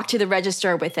and walk to the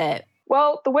register with it?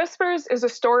 Well, The Whispers is a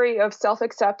story of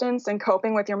self-acceptance and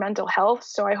coping with your mental health.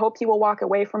 So I hope you will walk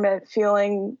away from it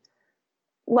feeling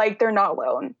like they're not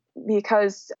alone,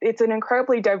 because it's an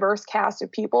incredibly diverse cast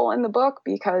of people in the book,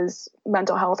 because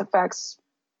mental health affects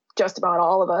just about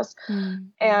all of us. Mm-hmm.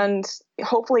 And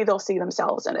hopefully they'll see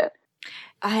themselves in it.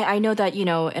 I know that, in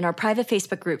our private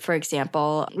Facebook group, for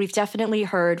example, we've definitely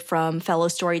heard from fellow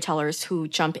storytellers who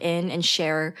jump in and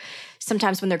share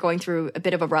sometimes when they're going through a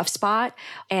bit of a rough spot.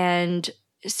 And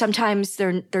sometimes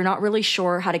they're not really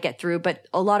sure how to get through, but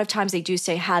a lot of times they do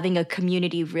say having a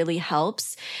community really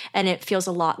helps. And it feels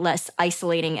a lot less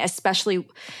isolating, especially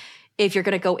if you're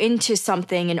going to go into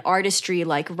something in artistry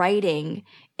like writing.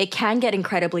 It can get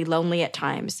incredibly lonely at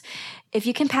times. If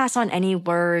you can pass on any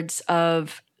words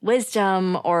of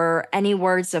wisdom or any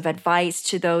words of advice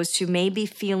to those who may be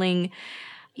feeling,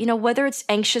 whether it's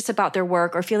anxious about their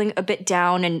work or feeling a bit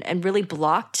down and really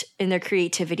blocked in their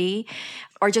creativity,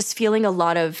 or just feeling a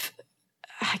lot of,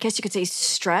 I guess you could say,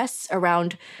 stress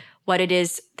around what it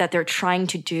is that they're trying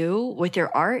to do with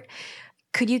their art,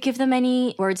 could you give them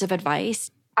any words of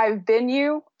advice? I've been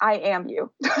you, I am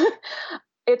you.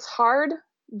 It's hard,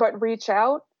 but reach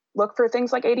out. Look for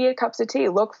things like 88 Cups of Tea.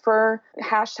 Look for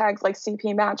hashtags like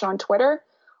CP Match on Twitter.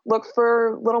 Look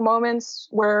for little moments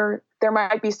where there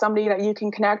might be somebody that you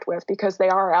can connect with, because they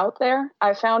are out there.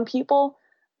 I found people.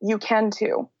 You can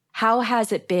too. How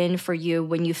has it been for you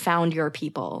when you found your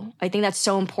people? I think that's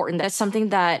so important. That's something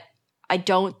that I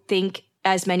don't think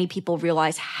as many people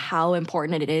realize how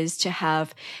important it is to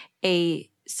have a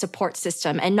support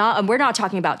system. And we're not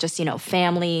talking about just,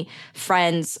 family,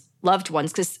 friends, loved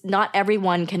ones, because not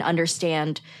everyone can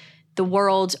understand the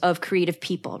world of creative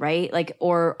people, right?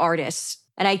 Or artists.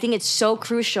 And I think it's so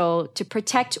crucial to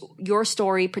protect your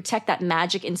story, protect that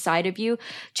magic inside of you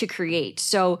to create.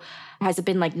 So has it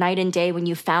been like night and day when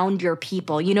you found your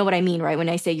people? You know what I mean, right? When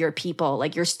I say your people,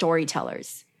 like your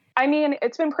storytellers. I mean,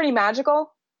 it's been pretty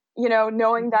magical,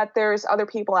 knowing that there's other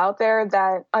people out there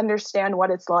that understand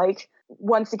what it's like.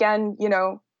 Once again,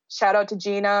 shout out to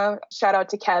Gina, shout out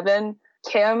to Kevin,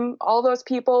 Kim, all those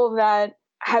people that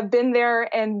have been there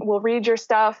and will read your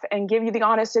stuff and give you the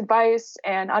honest advice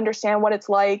and understand what it's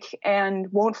like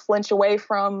and won't flinch away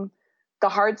from the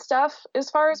hard stuff as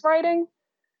far as writing.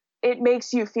 It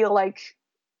makes you feel like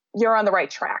you're on the right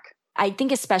track. I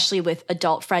think especially with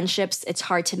adult friendships, it's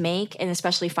hard to make, and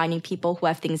especially finding people who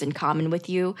have things in common with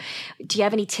you. Do you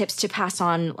have any tips to pass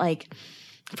on, like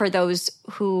for those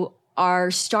who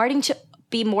are starting to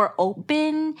be more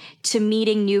open to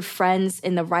meeting new friends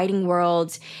in the writing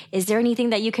world? Is there anything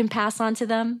that you can pass on to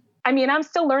them? I mean, I'm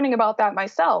still learning about that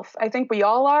myself. I think we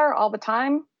all are all the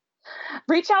time.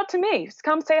 Reach out to me.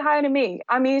 Come say hi to me.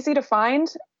 I'm easy to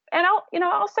find, and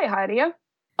I'll say hi to you.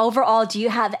 Overall, do you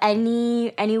have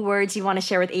any words you want to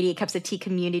share with 88 Cups of Tea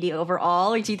community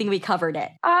overall, or do you think we covered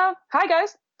it? Hi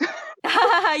guys.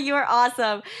 You are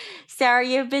awesome. Sarah,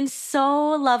 you've been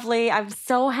so lovely. I'm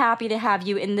so happy to have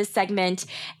you in this segment.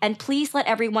 And please let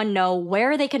everyone know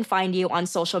where they can find you on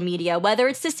social media, whether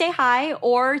it's to say hi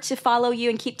or to follow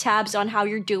you and keep tabs on how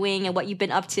you're doing and what you've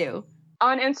been up to.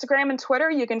 On Instagram and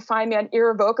Twitter, you can find me at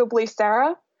Irrevocably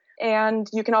Sarah. And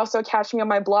you can also catch me on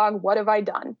my blog, What Have I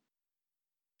Done?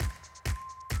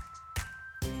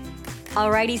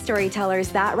 Alrighty, storytellers,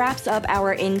 that wraps up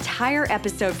our entire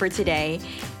episode for today.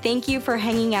 Thank you for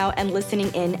hanging out and listening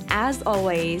in. As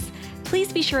always,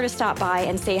 please be sure to stop by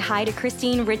and say hi to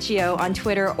Christine Riccio on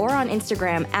Twitter or on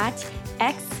Instagram at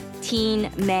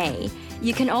xteenmay.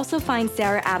 You can also find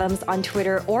Sarah Adams on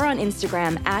Twitter or on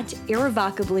Instagram at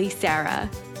Irrevocably Sarah.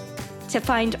 To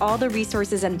find all the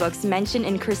resources and books mentioned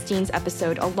in Christine's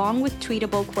episode, along with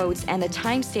tweetable quotes and the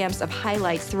timestamps of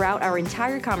highlights throughout our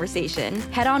entire conversation,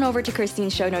 head on over to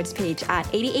Christine's show notes page at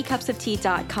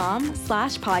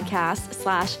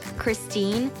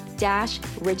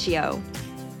 88cupsoftee.com/podcast/Christine-Riccio.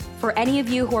 For any of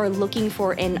you who are looking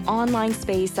for an online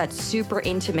space that's super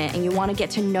intimate and you want to get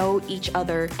to know each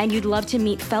other and you'd love to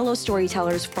meet fellow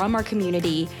storytellers from our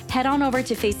community, head on over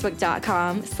to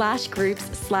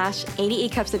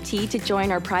facebook.com/groups/88cupsoftee to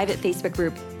join our private Facebook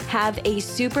group. Have a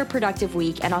super productive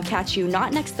week, and I'll catch you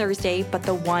not next Thursday, but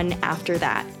the one after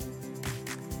that.